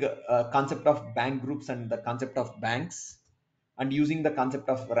 using concept of bank groups and the concept of banks, and using the concept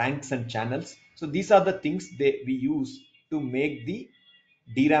of ranks and channels. So these are the things we use to make the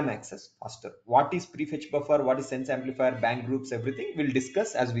DRAM access faster. What is prefetch buffer, what is sense amplifier, bank groups, everything we'll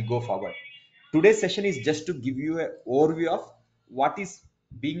discuss as we go forward. Today's session is just to give you an overview of what is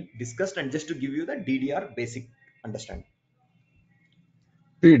being discussed and just to give you the DDR basic understanding.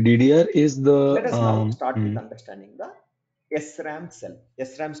 See, DDR is the Let us now start with understanding the SRAM cell.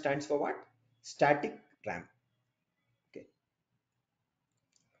 SRAM stands for what? Static RAM. Okay.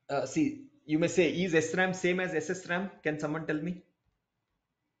 See, you may say, is SRAM same as SSRAM? Can someone tell me?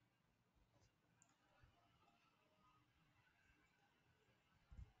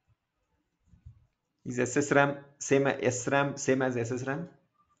 Is SSRAM same as SRAM same as SSRAM?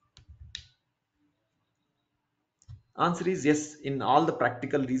 Answer is yes. In all the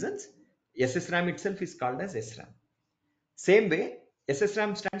practical reasons, SSRAM itself is called as SRAM. Same way,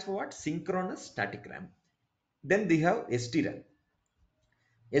 SSRAM stands for what? Synchronous static RAM. Then they have SDRAM.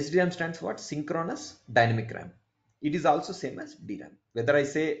 SDRAM stands for what? Synchronous dynamic RAM. It is also same as DRAM. Whether I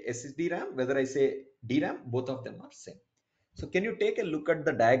say SSDRAM, whether I say DRAM, both of them are same. So can you take a look at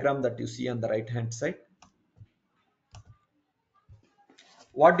the diagram that you see on the right hand side?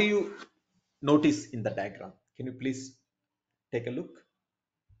 What do you notice in the diagram? Can you please take a look?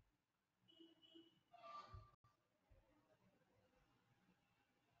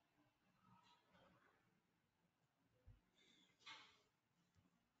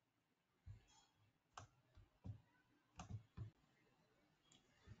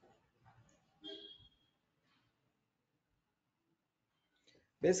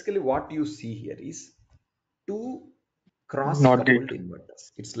 Basically, what you see here is two cross not it. coupled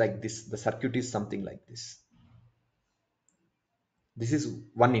inverters. It's like this. The circuit is something like this. This is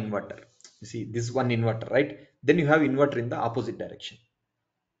one inverter. You see, this is one inverter, right? Then you have inverter in the opposite direction.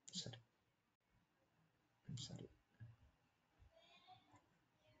 Sorry. I'm sorry.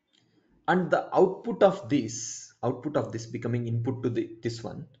 And the output of this becoming input to this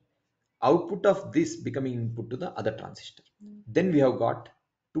one, output of this becoming input to the other transistor. Then we have got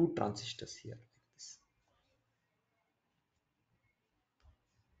two transistors here.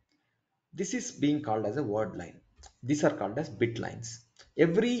 This is being called as a word line. These are called as bit lines.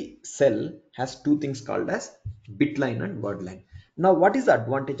 Every cell has two things called as bit line and word line. Now, what is the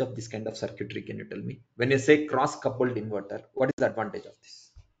advantage of this kind of circuitry? Can you tell me? When you say cross coupled inverter, what is the advantage of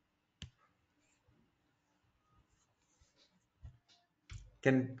this?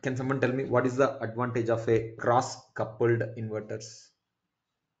 Can someone tell me what is the advantage of a cross coupled inverters?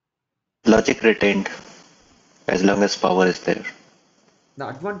 Logic retained as long as power is there. The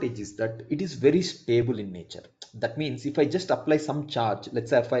advantage is that it is very stable in nature. That means if I just apply some charge,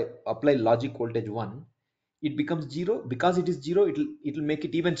 let's say if I apply logic voltage 1, it becomes 0. Because it is 0, it'll make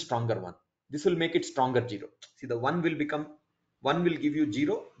it even stronger 1. This will make it stronger 0. See, the 1 will become 1 will give you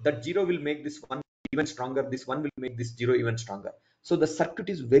 0. That 0 will make this 1 even stronger. This 1 will make this 0 even stronger. So the circuit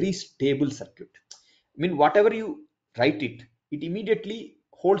is very stable circuit. I mean, whatever you write it immediately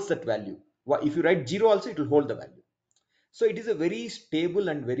holds that value. If you write 0 also, it will hold the value. So it is a very stable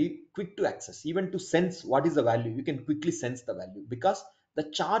and very quick to access. Even to sense what is the value, you can quickly sense the value because the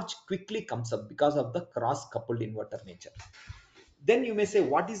charge quickly comes up because of the cross coupled inverter nature. Then you may say,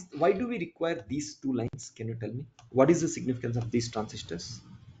 why do we require these two lines? Can you tell me what is the significance of these transistors?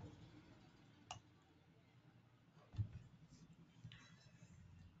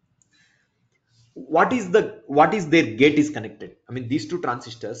 What is their gate is connected? I mean, these two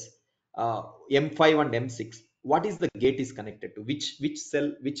transistors, M5 and M6, what is the gate is connected to? Which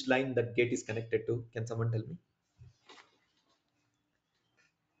cell, which line that gate is connected to? Can someone tell me?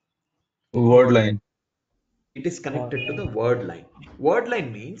 Word line. It is connected to the word line. Word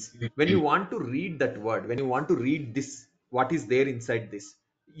line means when you want to read that word, when you want to read this, what is there inside this,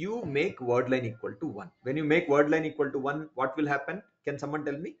 you make word line equal to 1. When you make word line equal to 1, what will happen? Can someone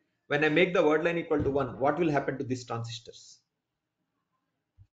tell me? When I make the word line equal to 1, what will happen to these transistors?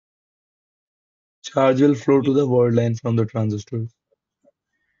 Charge will flow to the word line from the transistors.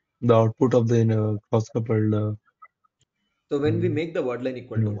 The output of the cross-coupled So when we uh, make the word line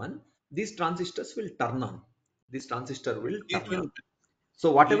equal to inverter 1, these transistors will turn on. This transistor will turn on.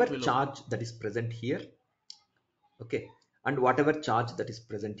 So whatever charge that is present here, okay, and whatever charge that is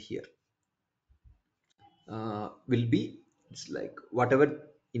present here will be, it's like whatever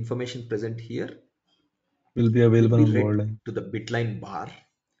information present here will be will available be on word read line. to the bitline bar.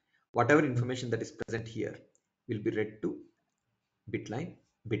 Whatever information that is present here will be read to bitline.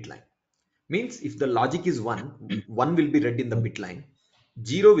 Means if the logic is 1, 1 will be read in the bitline,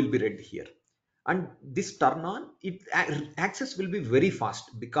 0 will be read here. And this turn on, access will be very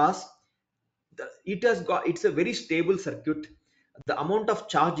fast because it's a very stable circuit. The amount of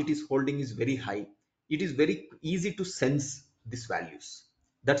charge it is holding is very high. It is very easy to sense these values.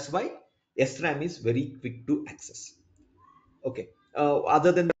 That's why SRAM is very quick to access. Okay.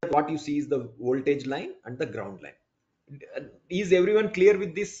 Other than that, what you see is the voltage line and the ground line. Is everyone clear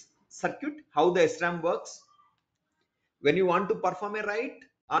with this circuit? How the SRAM works? When you want to perform a write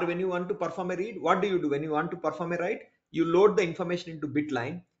or when you want to perform a read, what do? When you want to perform a write, you load the information into bit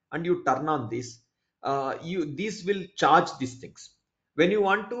line and you turn on this. This will charge these things. When you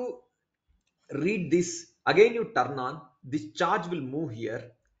want to read this, again you turn on, this charge will move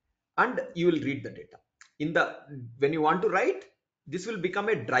here and you will read the data. When you want to write, this will become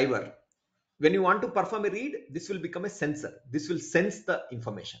a driver. When you want to perform a read, this will become a sensor. This will sense the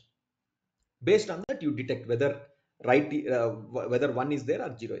information. Based on that, you detect whether 1 is there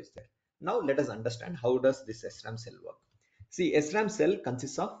or 0 is there. Now let us understand how does this SRAM cell work. See, SRAM cell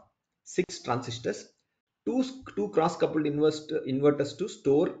consists of 6 transistors, two cross-coupled inverters to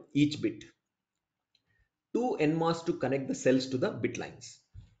store each bit, 2 NMOS to connect the cells to the bit lines.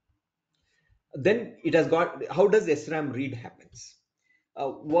 Then it has got, how does SRAM read happens?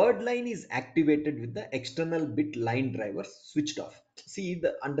 Word line is activated with the external bit line drivers switched off.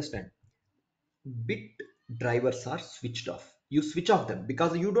 Understand, bit drivers are switched off. You switch off them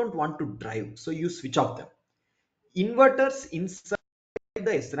because you don't want to drive, so you switch off them. Inverters inside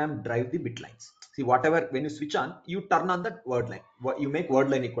the SRAM drive the bit lines. See, whatever, when you switch on, you turn on that word line. You make word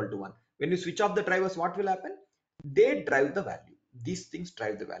line equal to 1. When you switch off the drivers, what will happen? They drive the value. These things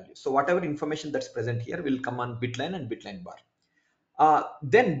drive the value. So whatever information that's present here will come on bit line and bit line bar.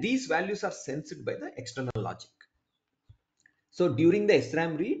 Then these values are sensed by the external logic. So during the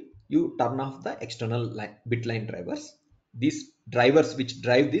SRAM read, you turn off the external bit line drivers. These drivers which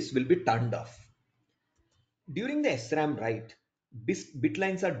drive this will be turned off. During the SRAM write, bit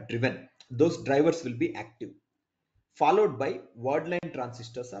lines are driven. Those drivers will be active, followed by word line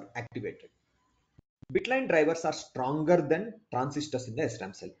transistors are activated. Bitline drivers are stronger than transistors in the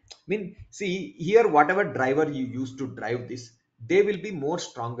SRAM cell. See here, whatever driver you use to drive this, they will be more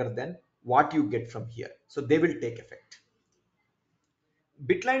stronger than what you get from here. So they will take effect.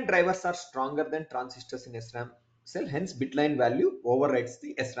 Bitline drivers are stronger than transistors in SRAM cell, hence bitline value overrides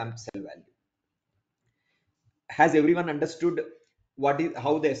the SRAM cell value. Has everyone understood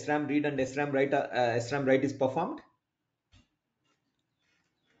how the SRAM read and SRAM write is performed?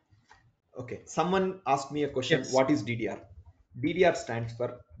 Okay, someone asked me a question. Yes. What is DDR? DDR stands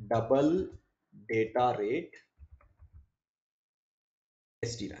for double data rate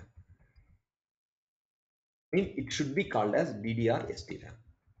SDRAM. It should be called as DDR SDRAM.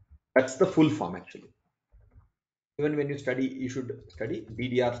 That's the full form actually. Even when you study, you should study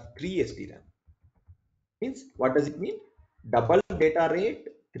DDR3 SDRAM. Means what does it mean? Double data rate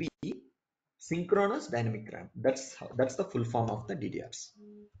 3 synchronous dynamic RAM. That's the full form of the DDRs.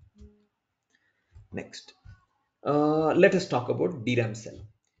 Next, let us talk about DRAM cell.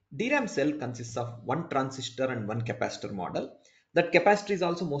 DRAM cell consists of one transistor and one capacitor model. That capacitor is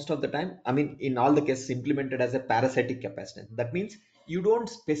also most of the time, in all the cases, implemented as a parasitic capacitance. That means you don't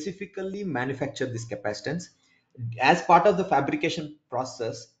specifically manufacture this capacitance. As part of the fabrication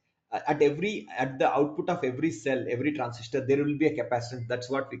process, at the output of every cell, every transistor, there will be a capacitance. That's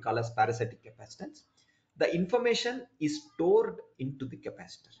what we call as parasitic capacitance. The information is stored into the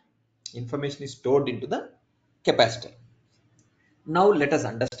capacitor. Information is stored into the capacitor. Now let us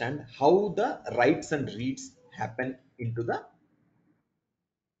understand how the writes and reads happen into the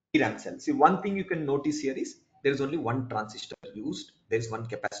DRAM cell. See, one thing you can notice here is there is only one transistor used. There is one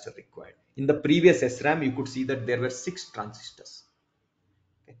capacitor required. In the previous SRAM, you could see that there were 6 transistors.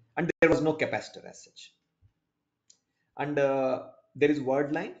 Okay. and there was no capacitor as such. And there is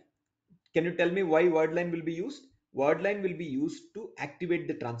word line. Can you tell me why word line will be used? Word line will be used to activate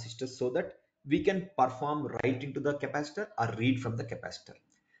the transistors so that we can perform write into the capacitor or read from the capacitor.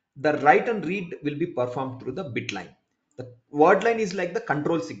 The write and read will be performed through the bit line. The word line is like the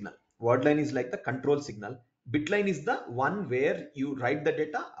control signal. Word line is like the control signal. Bit line is the one where you write the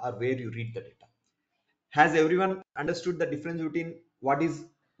data or where you read the data. Has everyone understood the difference between what is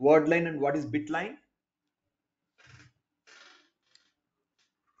word line and what is bit line?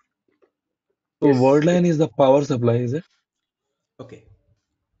 So Yes. word line is the power supply, is it? Okay.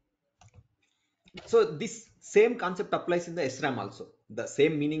 So this same concept applies in the SRAM also. The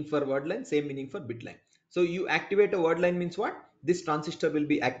same meaning for word line, same meaning for bit line. So you activate a word line means what? This transistor will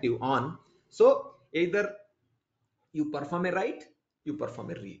be active on. So either you perform a write, you perform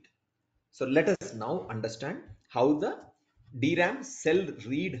a read. So let us now understand how the DRAM cell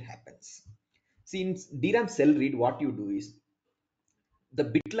read happens. See, in DRAM cell read, what you do is the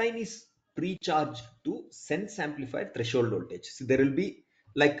bit line is pre-charged to sense amplifier threshold voltage. So there will be,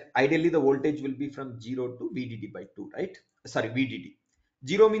 like, ideally the voltage will be from 0 to VDD by 2, right? Sorry, VDD.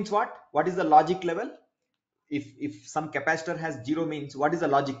 0 means what is the logic level? If some capacitor has 0 means what is the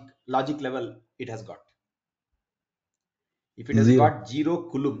logic level it has got? If it has Zero. got 0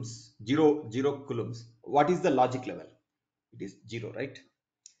 coulombs, 0 coulombs, what is the logic level? It is 0, right?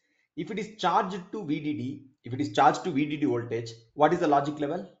 If it is charged to VDD, if it is charged to VDD voltage, what is the logic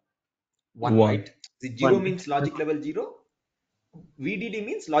level? 1, One. right? The 0 One. means logic level 0, VDD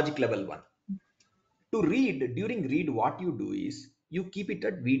means logic level 1. To read, during read, what you do is you keep it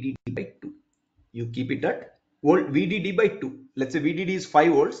at VDD by 2. You keep it at VDD by 2. Let's say VDD is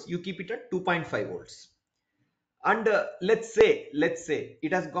 5 volts, you keep it at 2.5 volts. And let's say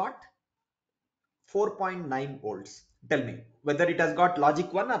it has got 4.9 volts. Tell me whether it has got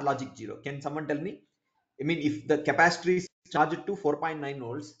logic 1 or logic 0. Can someone tell me? I mean, if the capacitor is charged to 4.9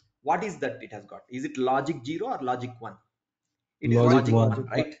 volts, what is that it has got? Is it logic 0 or logic 1? It is Logic logic one. 1,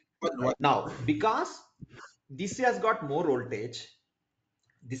 right? Now, because this has got more voltage,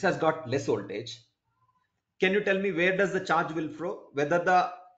 this has got less voltage, can you tell me where does the charge will flow? Whether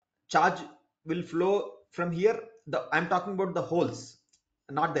the charge will flow from here, I'm talking about the holes,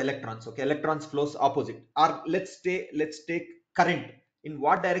 not the electrons. Okay, electrons flows opposite. Or let's take current. In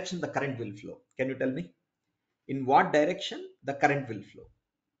what direction the current will flow? Can you tell me? In what direction the current will flow?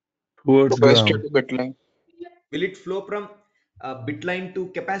 Towards Capacitor ground. to bit line. Will it flow from bit line to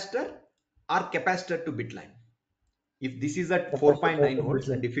capacitor or capacitor to bit line? If this is at 4.9 volts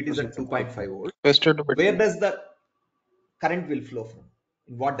and if it is at 2.5 volts, Capacitor to bit where line. does the current will flow from?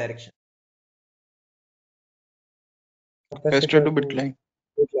 In what direction? Capacitor to bit line.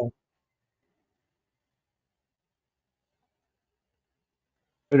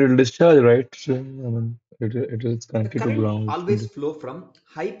 It will discharge, right? So, I mean, it is The connected to current ground. always flow from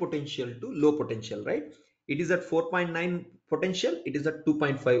high potential to low potential, right? It is at 4.9 potential, it is at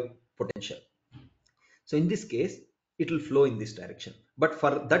 2.5 potential. So in this case, it will flow in this direction. But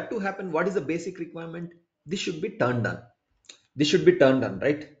for that to happen, what is the basic requirement? This should be turned on. This should be turned on,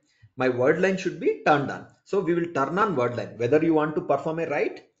 right? My word line should be turned on. So we will turn on word line, whether you want to perform a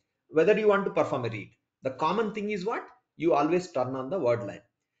write, whether you want to perform a read. The common thing is what? You always turn on the word line.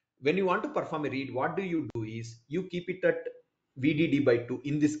 When you want to perform a read, what do you do is you keep it at VDD by 2,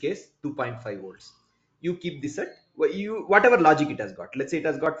 in this case 2.5 volts. You keep this at whatever logic it has got. Let's say it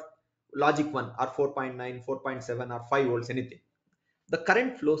has got logic 1 or 4.9, 4.7 or 5 volts, anything. The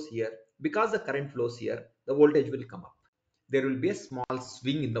current flows here. Because the current flows here, the voltage will come up. There will be a small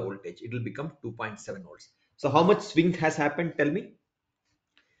swing in the voltage. It will become 2.7 volts. So how much swing has happened? Tell me.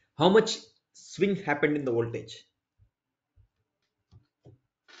 How much swing happened in the voltage?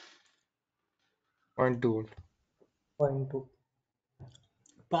 0.2 volt.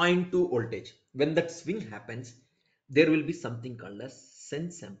 0.2 voltage. When that swing happens, there will be something called as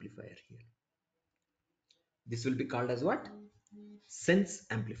sense amplifier here. This will be called as what? Sense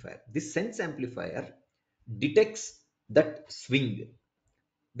amplifier. This sense amplifier detects that swing,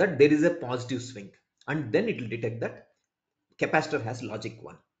 that there is a positive swing, and then it will detect that capacitor has logic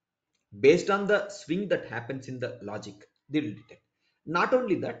 1. Based on the swing that happens in the logic, they will detect. Not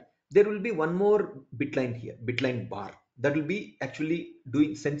only that, there will be one more bit line here, bit line bar, that will be actually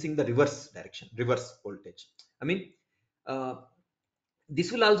doing sensing the reverse direction, reverse voltage. I mean, uh,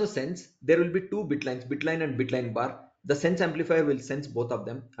 this will also sense. There will be two bit lines, bit line and bit line bar. The sense amplifier will sense both of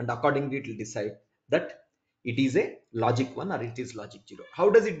them, and accordingly it will decide that it is a logic 1 or it is logic 0. How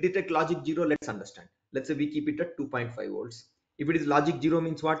does it detect logic 0? Let's understand. Let's say we keep it at 2.5 volts. If it is logic 0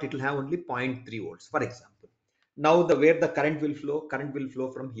 means what? It will have only 0.3 volts, for example. Now where the current will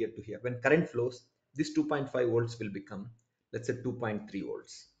flow from here to here. When current flows, this 2.5 volts will become, let's say, 2.3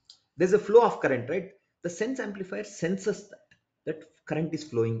 volts. There's a flow of current, right? The sense amplifier senses that current is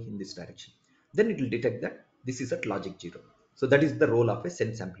flowing in this direction. Then it will detect that this is at logic 0. So that is the role of a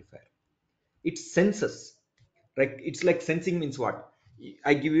sense amplifier. It senses, right? It's like sensing means what?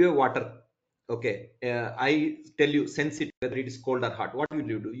 I give you a water, okay, I tell you sense it whether it is cold or hot. What will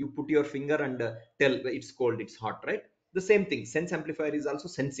you do? You put your finger and tell it's cold, it's hot, right? The same thing, sense amplifier is also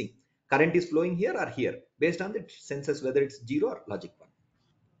sensing current is flowing here or here. Based on it senses whether it's 0 or logic 1.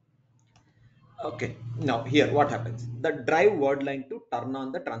 Okay, now here what happens? The drive word line to turn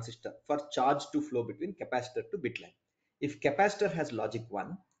on the transistor for charge to flow between capacitor to bit line. If capacitor has logic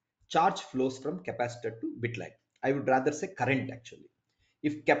 1, charge flows from capacitor to bit line. I would rather say current actually.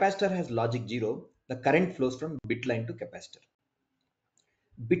 If capacitor has logic 0, the current flows from bit line to capacitor.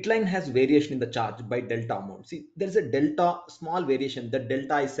 Bit line has variation in the charge by delta amount. See, there is a delta, small variation. The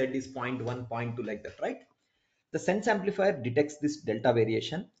delta I said is 0.1, 0.2 like that, right? The sense amplifier detects this delta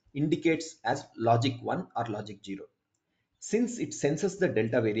variation, indicates as logic 1 or logic 0. Since it senses the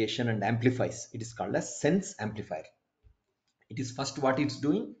delta variation and amplifies, it is called as sense amplifier. It is first what it's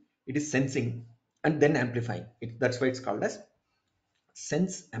doing, it is sensing and then amplifying. That's why it's called as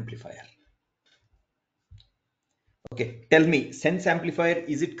sense amplifier. Okay, tell me, sense amplifier,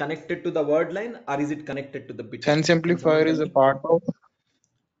 is it connected to the word line or is it connected to the bit line? Sense Can someone amplifier tell is a me? part of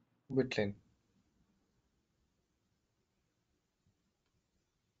bit line.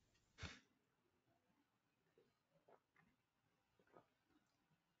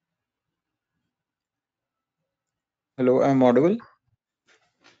 Hello, I'm audible.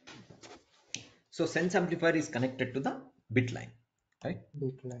 So sense amplifier is connected to the bit line, right?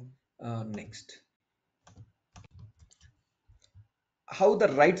 Bit line. Next, how the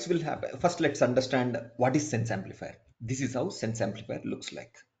writes will happen. First, let's understand what is sense amplifier. This is how sense amplifier looks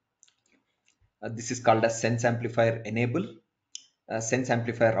like. This is called as sense amplifier enable, sense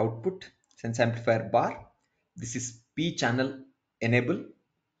amplifier output, sense amplifier bar. This is P channel enable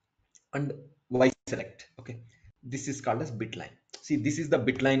and Y select. Okay, this is called as bit line. See, this is the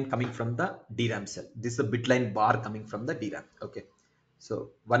bit line coming from the DRAM cell. This is the bit line bar coming from the DRAM. Okay,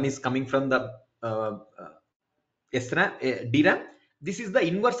 so one is coming from the SRAM, DRAM. This is the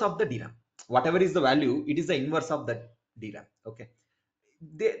inverse of the DRAM. Whatever is the value, it is the inverse of that DRAM. Okay,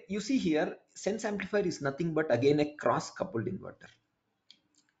 you see here, sense amplifier is nothing but again a cross coupled inverter.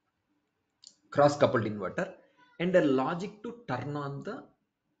 Cross coupled inverter and a logic to turn on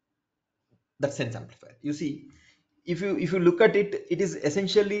the sense amplifier. You see, if you look at it, it is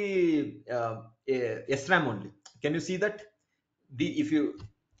essentially a SRAM only. Can you see that? If you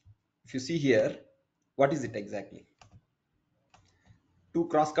see here, what is it exactly? Two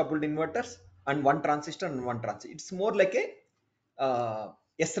cross coupled inverters and one transistor and one transistor. It's more like a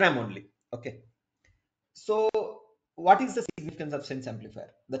SRAM only. Okay, so what is the significance of sense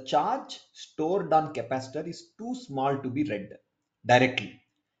amplifier? The charge stored on capacitor is too small to be read directly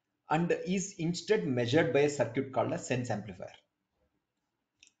and is instead measured by a circuit called a sense amplifier.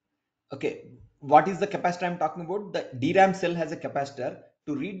 Okay, what is the capacitor I'm talking about? The DRAM cell has a capacitor.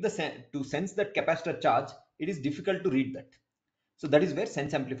 To read to sense that capacitor charge, it is difficult to read that. So that is where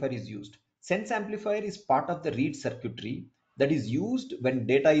sense amplifier is used. Sense amplifier is part of the read circuitry that is used when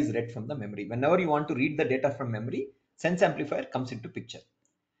data is read from the memory. Whenever you want to read the data from memory, sense amplifier comes into picture.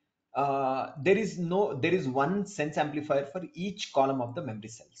 There is one sense amplifier for each column of the memory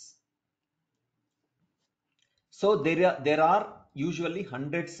cells. So there are usually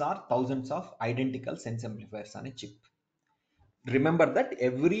hundreds or thousands of identical sense amplifiers on a chip. Remember that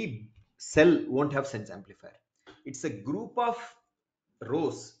every cell won't have sense amplifier. It's a group of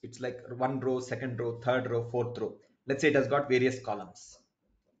rows. It's like one row, second row, third row, fourth row. Let's say it has got various columns.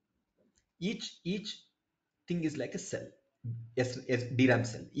 Each thing is like a cell. Yes, DRAM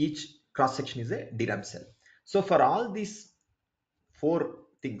cell. Each cross section is a DRAM cell. So for all these four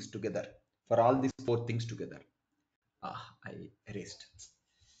things together, I erased.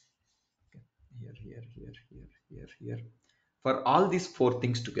 Here. For all these four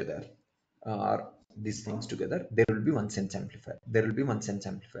things together, or these things together, there will be one sense amplifier. There will be one sense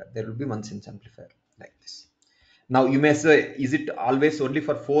amplifier. There will be one sense amplifier like this. Now you may say, is it always only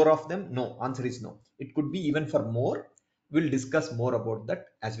for four of them? No, answer is no. It could be even for more. We'll discuss more about that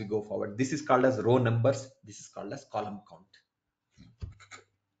as we go forward. This is called as row numbers. This is called as column count.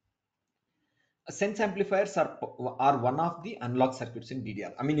 Sense amplifiers are one of the analog circuits in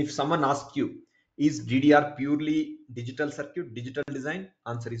DDR. I mean, if someone asks you, is DDR purely digital circuit, digital design?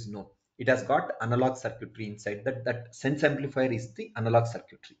 Answer is no. It has got analog circuitry inside. That sense amplifier is the analog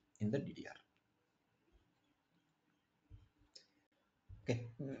circuitry in the DDR. Okay.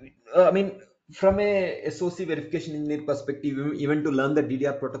 I mean, from a SOC verification engineer perspective, even to learn the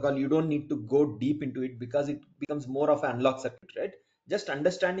DDR protocol, you don't need to go deep into it because it becomes more of an unlock circuit, right? Just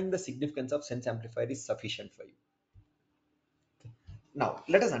understanding the significance of sense amplifier is sufficient for you. Now,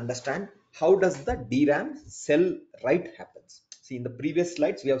 let us understand how does the DRAM cell write happens. See, in the previous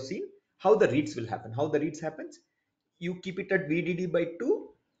slides, we have seen how the reads will happen. How the reads happens, you keep it at VDD by 2,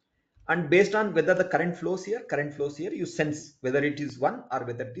 and based on whether the current flows here, you sense whether it is 1 or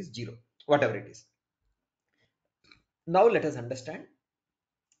whether it is 0, whatever it is. Now let us understand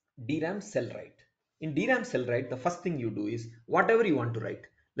DRAM cell write. In DRAM cell write, the first thing you do is whatever you want to write.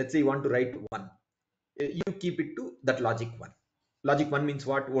 Let's say you want to write 1. You keep it to that logic 1. Logic 1 means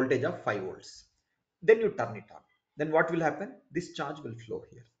what? Voltage of 5 volts. Then you turn it on. Then what will happen? This charge will flow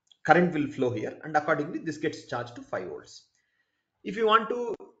here. Current will flow here, and accordingly this gets charged to 5 volts. If you want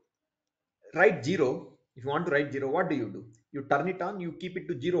to write 0, what do? You turn it on, you keep it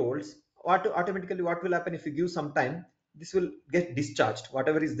to 0 volts. Automatically what will happen if you give some time? This will get discharged.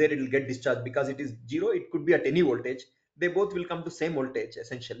 Whatever is there, it will get discharged because it is 0. It could be at any voltage. They both will come to same voltage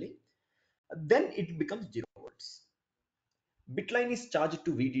essentially. Then it becomes 0 volts. Bit line is charged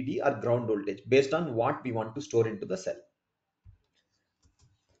to VDD or ground voltage based on what we want to store into the cell.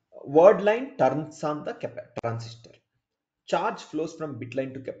 Word line turns on the transistor. Charge flows from bit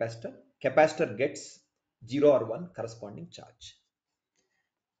line to capacitor. Capacitor gets 0 or 1 corresponding charge.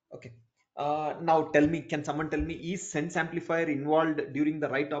 Okay. Now tell me, can someone tell me, is sense amplifier involved during the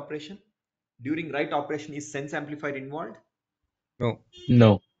write operation? During write operation, is sense amplifier involved? No.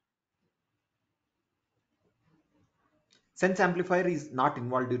 No. Sense amplifier is not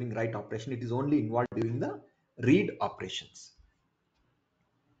involved during write operation. It is only involved during the read operations.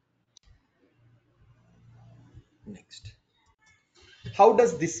 Next. How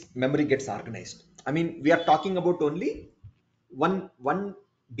does this memory gets organized? I mean, we are talking about only one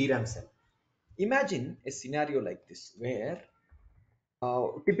DRAM cell. Imagine a scenario like this where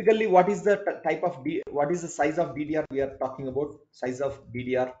typically what is the type of what is the size of DDR we are talking about? Size of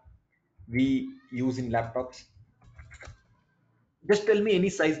DDR we use in laptops. Just tell me any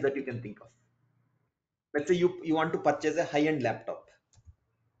size that you can think of. Let's say you want to purchase a high-end laptop.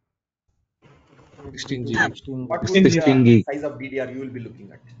 16 GB, GB. 16 What GB. would be 16 the gig. size of DDR you will be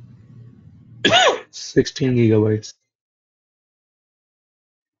looking at? 16 gigabytes.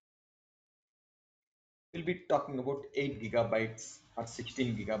 We'll be talking about 8 gigabytes or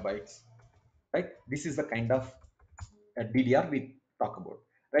 16 gigabytes, right? This is the kind of DDR we talk about,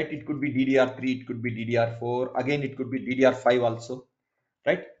 right? It could be DDR3, it could be DDR4, again it could be DDR5 also,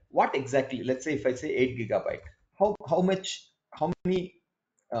 right? What exactly? Let's say if I say 8 gigabyte, how much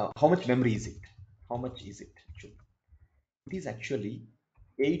memory is it? How much is it actually? It is actually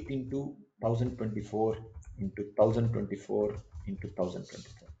 8 into 1024 into 1024 into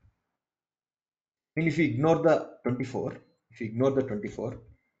 1024. I mean, if you ignore the 24,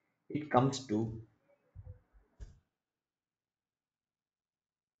 it comes to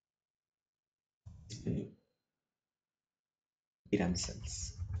DRAM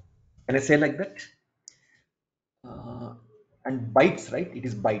cells. Can I say like that? And bytes, right? It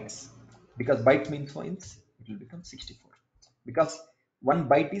is bytes, because bytes means points. It will become 64 because one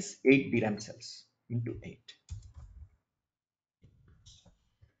byte is 8 DRAM cells into 8.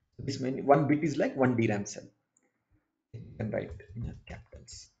 This means one bit is like one DRAM cell. You can write in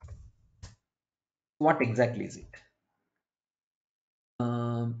capitals. What exactly is it?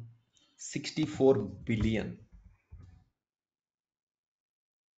 64 billion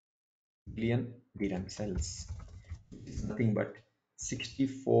DRAM cells. It is nothing but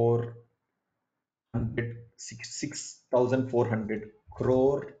 6,400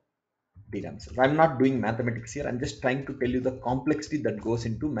 crore DRAM cells. I'm not doing mathematics here. I'm just trying to tell you the complexity that goes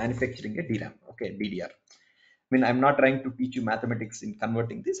into manufacturing a DRAM. Okay, DDR. I mean, I'm not trying to teach you mathematics in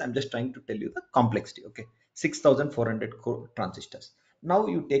converting this. I'm just trying to tell you the complexity. Okay, 6,400 core transistors. Now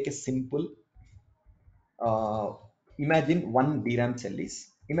you take a simple. Imagine one DRAM cell is.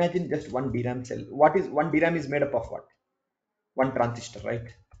 Imagine just one DRAM cell. What is one DRAM is made up of what? One transistor,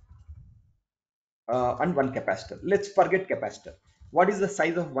 right? And one capacitor. Let's forget capacitor. What is the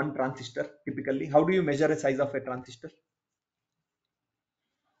size of one transistor typically? How do you measure a size of a transistor?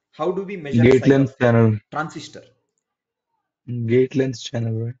 How do we measure a Gate size length of channel. transistor? Gate length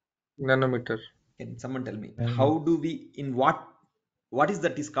channel, right? Nanometer. Can someone tell me And how do we, in what is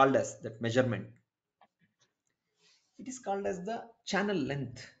that is called as that measurement? It is called as the channel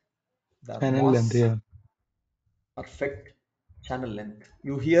length, the channel length, MOS. yeah. Perfect channel length.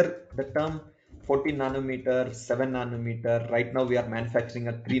 You hear the term 14 nanometer, 7 nanometer. Right now we are manufacturing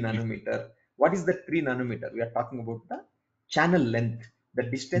a 3 nanometer. What is the 3 nanometer? We are talking about the channel length. the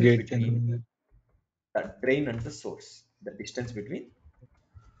distance Gate between channel. the drain and the source. The distance between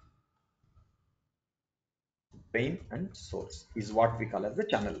drain and source is what we call as the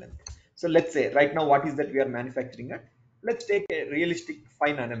channel length. So let's say right now what is that we are manufacturing at? Let's take a realistic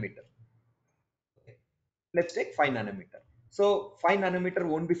 5 nanometer. Let's take 5 nanometer. So 5 nanometer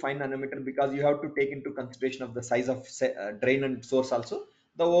won't be 5 nanometer because you have to take into consideration of the size of drain and source also.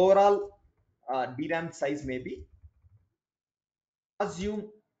 The overall DRAM size may be, assume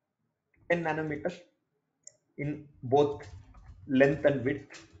 10 nanometer in both length and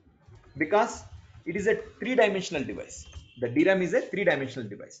width, because it is a three-dimensional device. The DRAM is a three-dimensional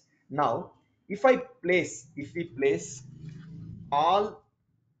device. Now, if we place all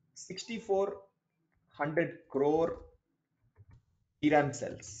 6400 crore DRAM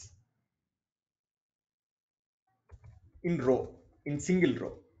cells in single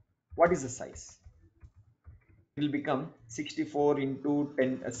row, what is the size? It will become 64 into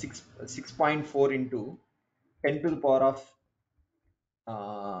 10, 6.4 into 10 to the power of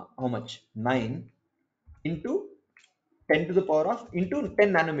how much? 9 into 10 to the power of into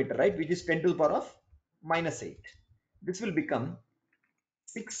 10 nanometer, right? Which is 10 to the power of minus 8. This will become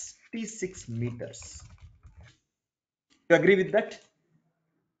 66 meters. You agree with that?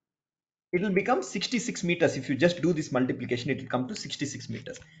 It will become 66 meters. If you just do this multiplication, it will come to 66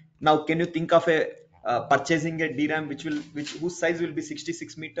 meters. Now, can you think of a purchasing a DRAM whose size will be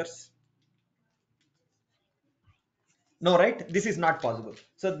 66 meters? No, right? This is not possible.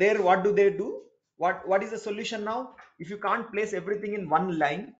 So there, what do they do? What is the solution now? If you can't place everything in one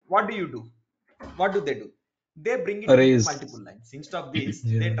line, what do you do? What do? They bring it into Arrays. multiple lines. Instead of this,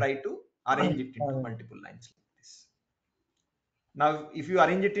 they Yeah. try to arrange it into multiple lines like this. Now, if you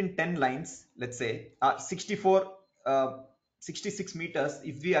arrange it in 10 lines, let's say 66 meters,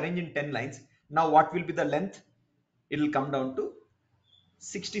 if we arrange in 10 lines, now what will be the length? It will come down to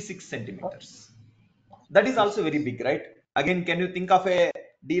 66 centimeters. That is also very big, right? Again, can you think of a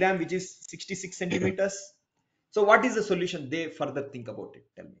DRAM which is 66 centimeters? So what is the solution? They further think about it.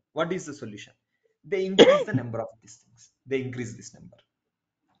 Tell me, what is the solution? They increase the number of these things. They increase this number.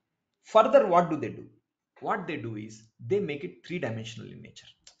 Further, what do? What they do is they make it three-dimensional in nature.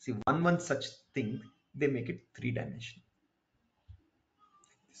 See, one such thing, they make it three-dimensional.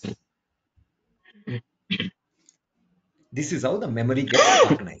 This is how the memory gets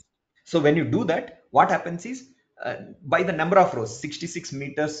organized. So when you do that, what happens is by the number of rows, 66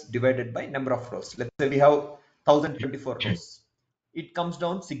 meters divided by number of rows. Let's say we have 1024 rows. It comes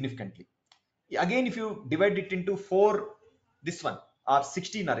down significantly. Again, if you divide it into 4, this one, or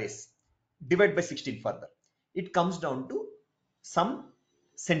 16 arrays, divide by 16 further, it comes down to some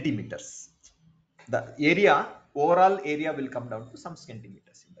centimeters. The area, overall area will come down to some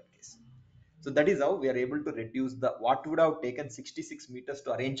centimeters in that case. So that is how we are able to reduce the what would have taken 66 meters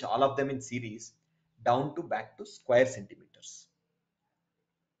to arrange all of them in series down to back to square centimeters.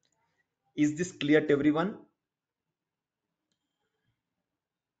 Is this clear to everyone?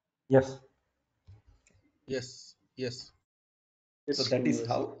 Yes. Yes. Yes. So that is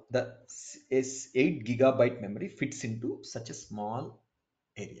how the 8 gigabyte memory fits into such a small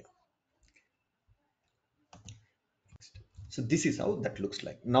area. So this is how that looks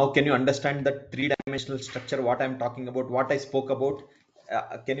like. Now, can you understand the three-dimensional structure, what I'm talking about, what I spoke about?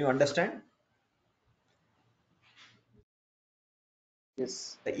 Can you understand?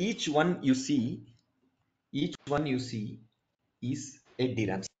 Yes. Each one you see is a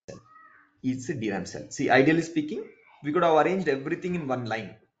DRAM cell. It's a DRAM cell. See, ideally speaking, we could have arranged everything in one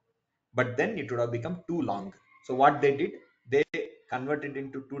line, but then it would have become too long. So what they did, they converted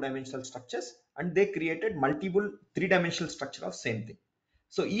into two-dimensional structures and they created multiple three-dimensional structure of same thing.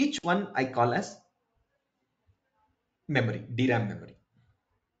 So each one I call as memory, DRAM memory.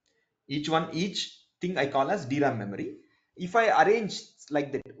 Each thing I call as DRAM memory. If I arrange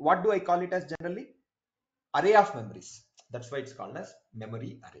like that, what do I call it as generally? Array of memories. That's why it's called as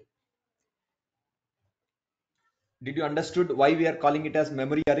memory array. Did you understood why we are calling it as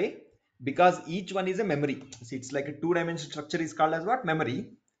memory array? Because each one is a memory. See, it's like a two-dimensional structure is called as what? Memory.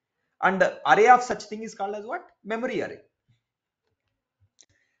 And array of such thing is called as what? Memory array.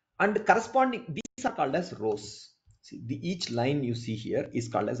 And corresponding, these are called as rows. See, each line you see here is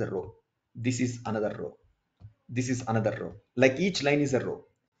called as a row. This is another row. This is another row. Like each line is a row.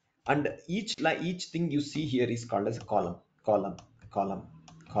 And each thing you see here is called as a column.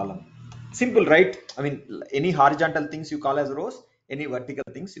 Simple, right? I mean, any horizontal things you call as rows, any vertical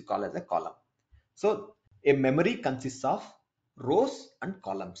things you call as a column. So a memory consists of rows and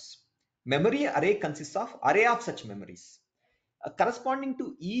columns. Memory array consists of array of such memories. Corresponding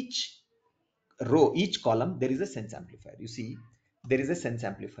to each row, each column, there is a sense amplifier. You see, there is a sense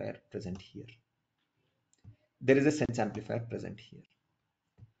amplifier present here. There is a sense amplifier present here.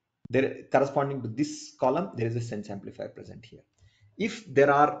 There, corresponding to this column, there is a sense amplifier present here. If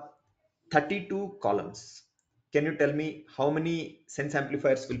there are 32 columns, can you tell me how many sense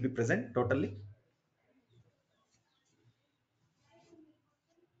amplifiers will be present totally?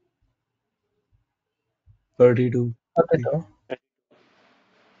 32. 32.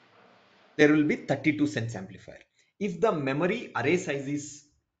 There will be 32 sense amplifier. If the memory array size is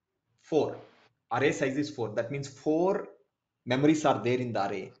 4, that means 4 memories are there in the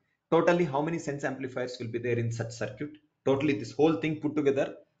array. Totally, how many sense amplifiers will be there in such circuit? Totally, this whole thing put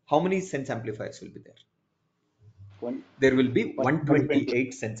together, how many sense amplifiers will be there? There will be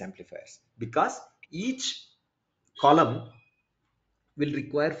 128 sense amplifiers, because each column will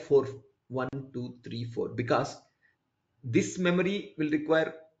require 4, 1, 2, 3, 4, because this memory will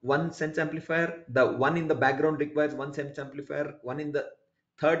require one sense amplifier, the one in the background requires one sense amplifier, one in the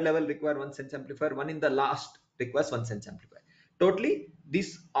third level require one sense amplifier, one in the last requires one sense amplifier. Totally,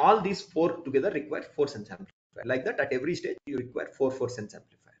 all these 4 together require 4 sense amplifier. Like that, at every stage you require 4 sense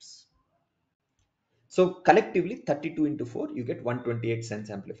amplifiers. So collectively 32 into 4, you get 128 sense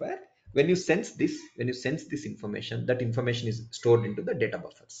amplifier. When you sense this information, that information is stored into the data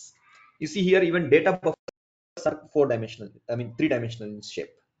buffers. You see here, even data buffers are 4-dimensional, 3-dimensional in shape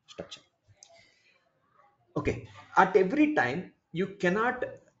structure. Okay, at every time you cannot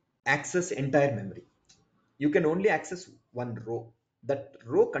access entire memory. You can only access one row. That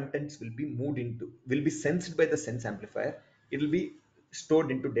row contents will be sensed by the sense amplifier. It will be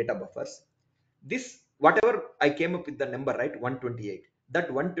stored into data buffers. This, whatever I came up with the number, right, 128,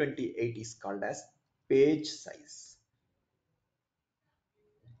 that 128 is called as page size.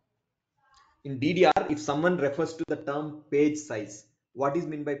 In DDR, if someone refers to the term page size, what is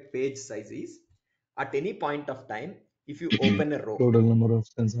meant by page size is, at any point of time, if you open a row, Total number of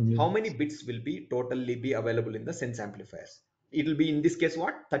sense how amplifiers. many bits will be totally be available in the sense amplifiers? It will be, in this case,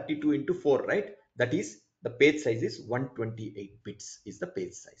 what, 32 into 4, right? That is, the page size is 128 bits is the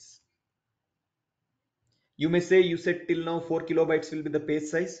page size. You may say, you said till now 4 kilobytes will be the page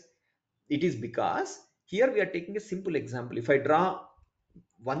size. It is because here we are taking a simple example. If I draw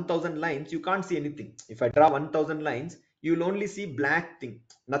 1000 lines, you can't see anything. If I draw 1000 lines, you will only see black thing,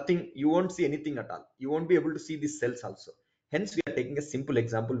 nothing. You won't see anything at all. You won't be able to see these cells also. Hence, we are taking a simple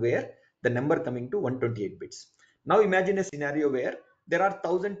example where the number coming to 128 bits. Now imagine a scenario where there are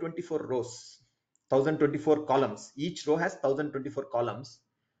 1024 rows, 1024 columns. Each row has 1024 columns,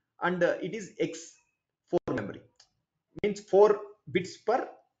 and it is X4 memory. Means 4 bits per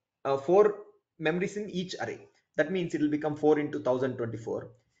 4 memories in each array. That means it will become 4 into 1024.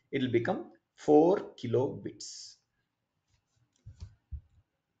 It will become 4 kilobits.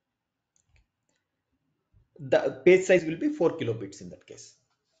 The page size will be 4 kilobits in that case.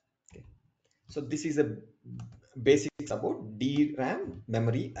 Okay. So this is a basics about DRAM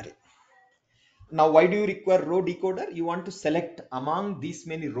memory array. Now, why do you require row decoder? You want to select among these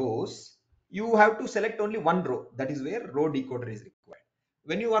many rows. You have to select only one row. That is where row decoder is required.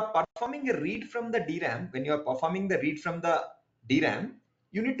 When you are performing a read from the DRAM,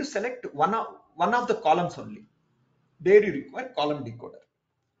 you need to select one of the columns only. There you require column decoder.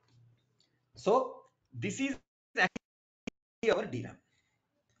 So this is actually our DRAM.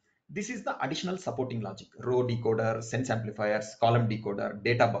 This is the additional supporting logic: row decoder, sense amplifiers, column decoder,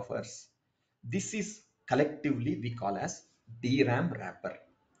 data buffers. This is collectively we call as DRAM wrapper.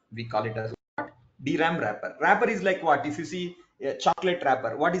 We call it as what? DRAM wrapper. Wrapper is like what? If you see a chocolate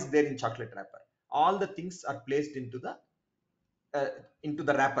wrapper, what is there in chocolate wrapper? All the things are placed into the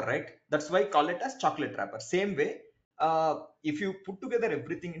wrapper, right? That's why I call it as chocolate wrapper. Same way, if you put together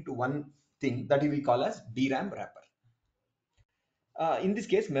everything into one thing, that we call as DRAM wrapper. In this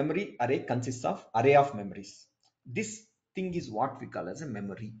case, memory array consists of array of memories. This thing is what we call as a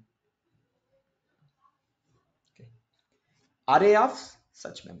memory. Okay. Array of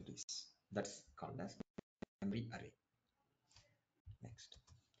such memories. That's called as memory array. Next.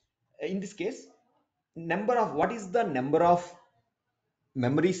 In this case, what is the number of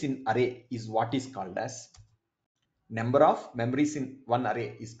memories in array is what is called as number of memories in one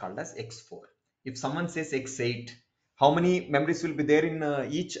array is called as X4. If someone says X8, how many memories will be there in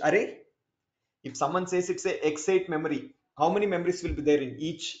each array? If someone says it's a X8 memory, how many memories will be there in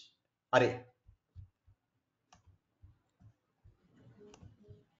each array?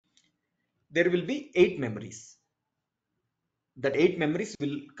 There will be 8 memories. That 8 memories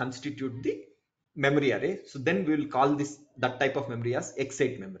will constitute the memory array. So then we will call that type of memory as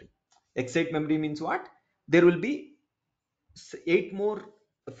X8 memory. X8 memory means what? There will be 8 more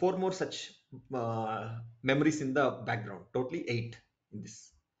 4 more such memories in the background, totally 8 in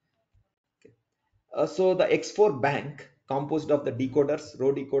this. Okay. So the X4 bank composed of the decoders,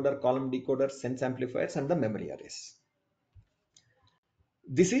 row decoder, column decoder, sense amplifiers, and the memory arrays.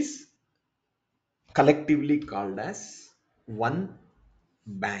 This is collectively called as one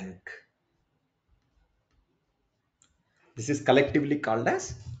bank. This is collectively called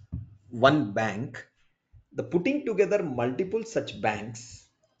as one bank. The putting together multiple such banks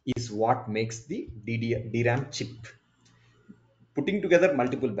is what makes the DRAM chip. Putting together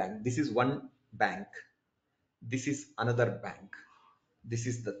multiple banks. This is one bank. This is another bank. This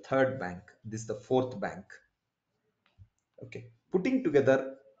is the third bank. This is the fourth bank. Okay. Putting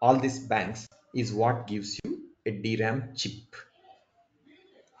together all these banks is what gives you a DRAM chip.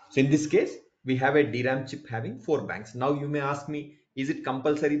 So in this case, we have a DRAM chip having 4 banks. Now you may ask me, is it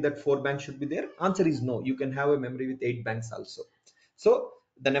compulsory that 4 banks should be there? Answer is no. You can have a memory with 8 banks also. So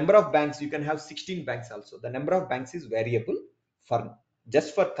the number of banks, you can have 16 banks also. The number of banks is variable. For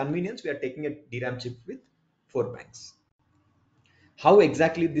just for convenience, we are taking a DRAM chip with 4 banks. How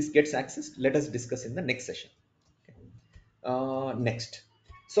exactly this gets accessed? Let us discuss in the next session. Next.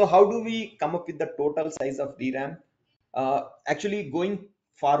 So how do we come up with the total size of DRAM? Actually going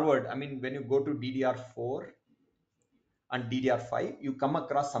forward, I mean, when you go to DDR4 and DDR5, you come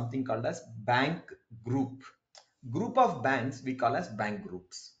across something called as bank group. Group of banks we call as bank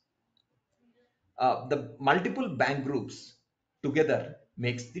groups. The multiple bank groups together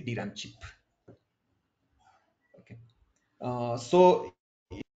makes the DRAM chip. Okay. So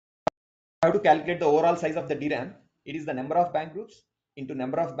have to calculate the overall size of the DRAM. It is the number of bank groups into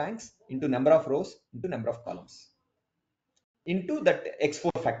number of banks into number of rows into number of columns into that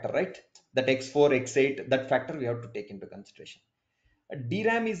X4 factor, right? That X4, X8, that factor we have to take into consideration.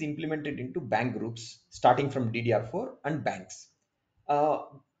 DRAM is implemented into bank groups starting from DDR4 and banks.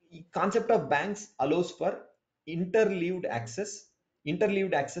 Concept of banks allows for interleaved access.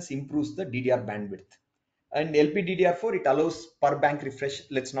 Interleaved access improves the DDR bandwidth. And LPDDR4, it allows per bank refresh.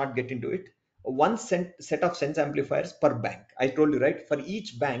 Let's not get into it. One set of sense amplifiers per bank. I told you, right? For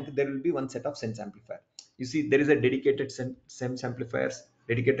each bank, there will be one set of sense amplifier. You see, there is a dedicated sense amplifiers,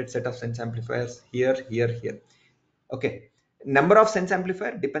 dedicated set of sense amplifiers here, here, here. Okay. Number of sense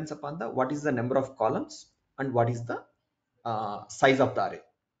amplifier depends upon the what is the number of columns and what is the size of the array.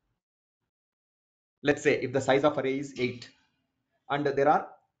 Let's say if the size of array is 8 and there are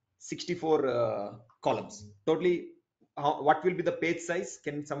 64 columns totally, what will be the page size?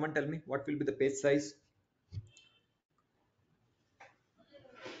 Can someone tell me what will be the page size?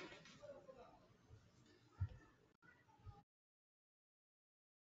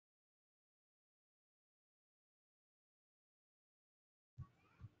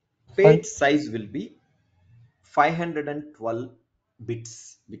 Page size will be 512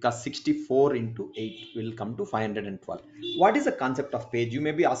 bits because 64 into 8 will come to 512. What is the concept of page? You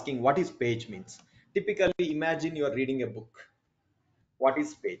may be asking what is page means. Typically imagine you are reading a book. What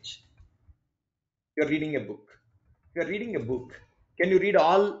is page? You're reading a book. You're reading a book. Can you read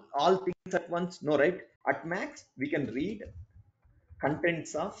all things at once? No, right? At max, we can read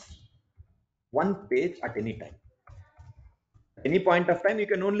contents of one page at any time. At any point of time, you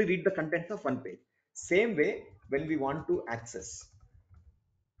can only read the contents of one page. Same way, when we want to access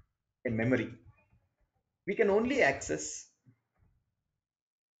a memory, we can only access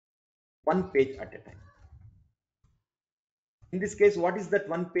one page at a time. In this case, what is that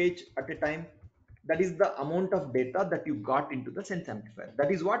one page at a time? That is the amount of data that you got into the sense amplifier. That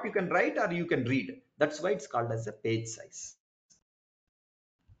is what you can write or you can read. That's why it's called as a page size.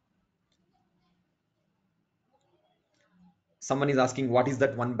 Someone is asking what is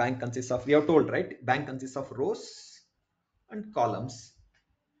that one bank consists of? We have told, right? Bank consists of rows and columns.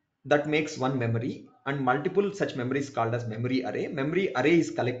 That makes one memory, and multiple such memories called as memory array. Memory array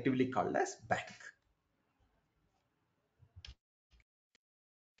is collectively called as bank.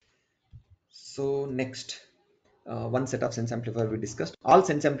 So next, one set of sense amplifier we discussed. All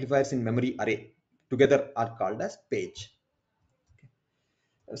sense amplifiers in memory array together are called as page.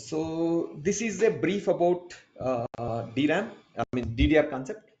 So this is a brief about DRAM, I mean DDR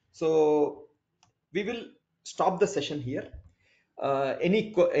concept. So we will stop the session here. We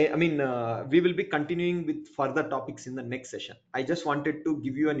will be continuing with further topics in the next session. I just wanted to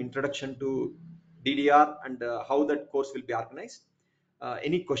give you an introduction to DDR and how that course will be organized.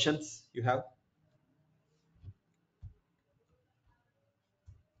 Any questions you have?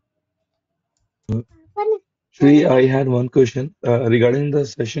 Shri, I had one question regarding the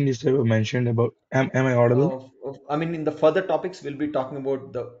session you said mentioned about. Am I audible? I mean, in the further topics, we'll be talking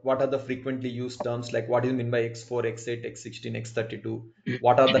about the what are the frequently used terms, like what is meant by X4, X8, X16, X32.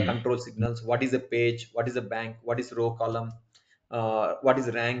 What are the control signals? What is a page? What is a bank? What is row column? What is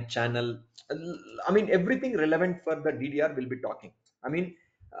rank channel? I mean, everything relevant for the DDR will be talking. I mean,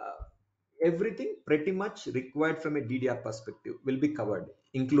 everything pretty much required from a DDR perspective will be covered,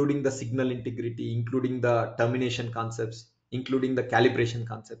 including the signal integrity, including the termination concepts, including the calibration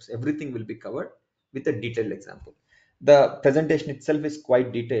concepts. Everything will be covered with a detailed example. The presentation itself is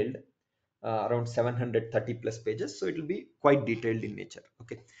quite detailed, around 730 plus pages, so it will be quite detailed in nature.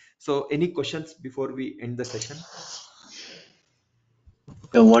 Okay, so any questions before we end the session?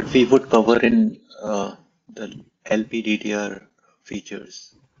 What we would cover in the LPDDR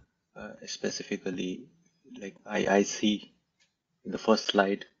features, specifically, like I see in the first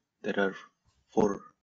slide, there are four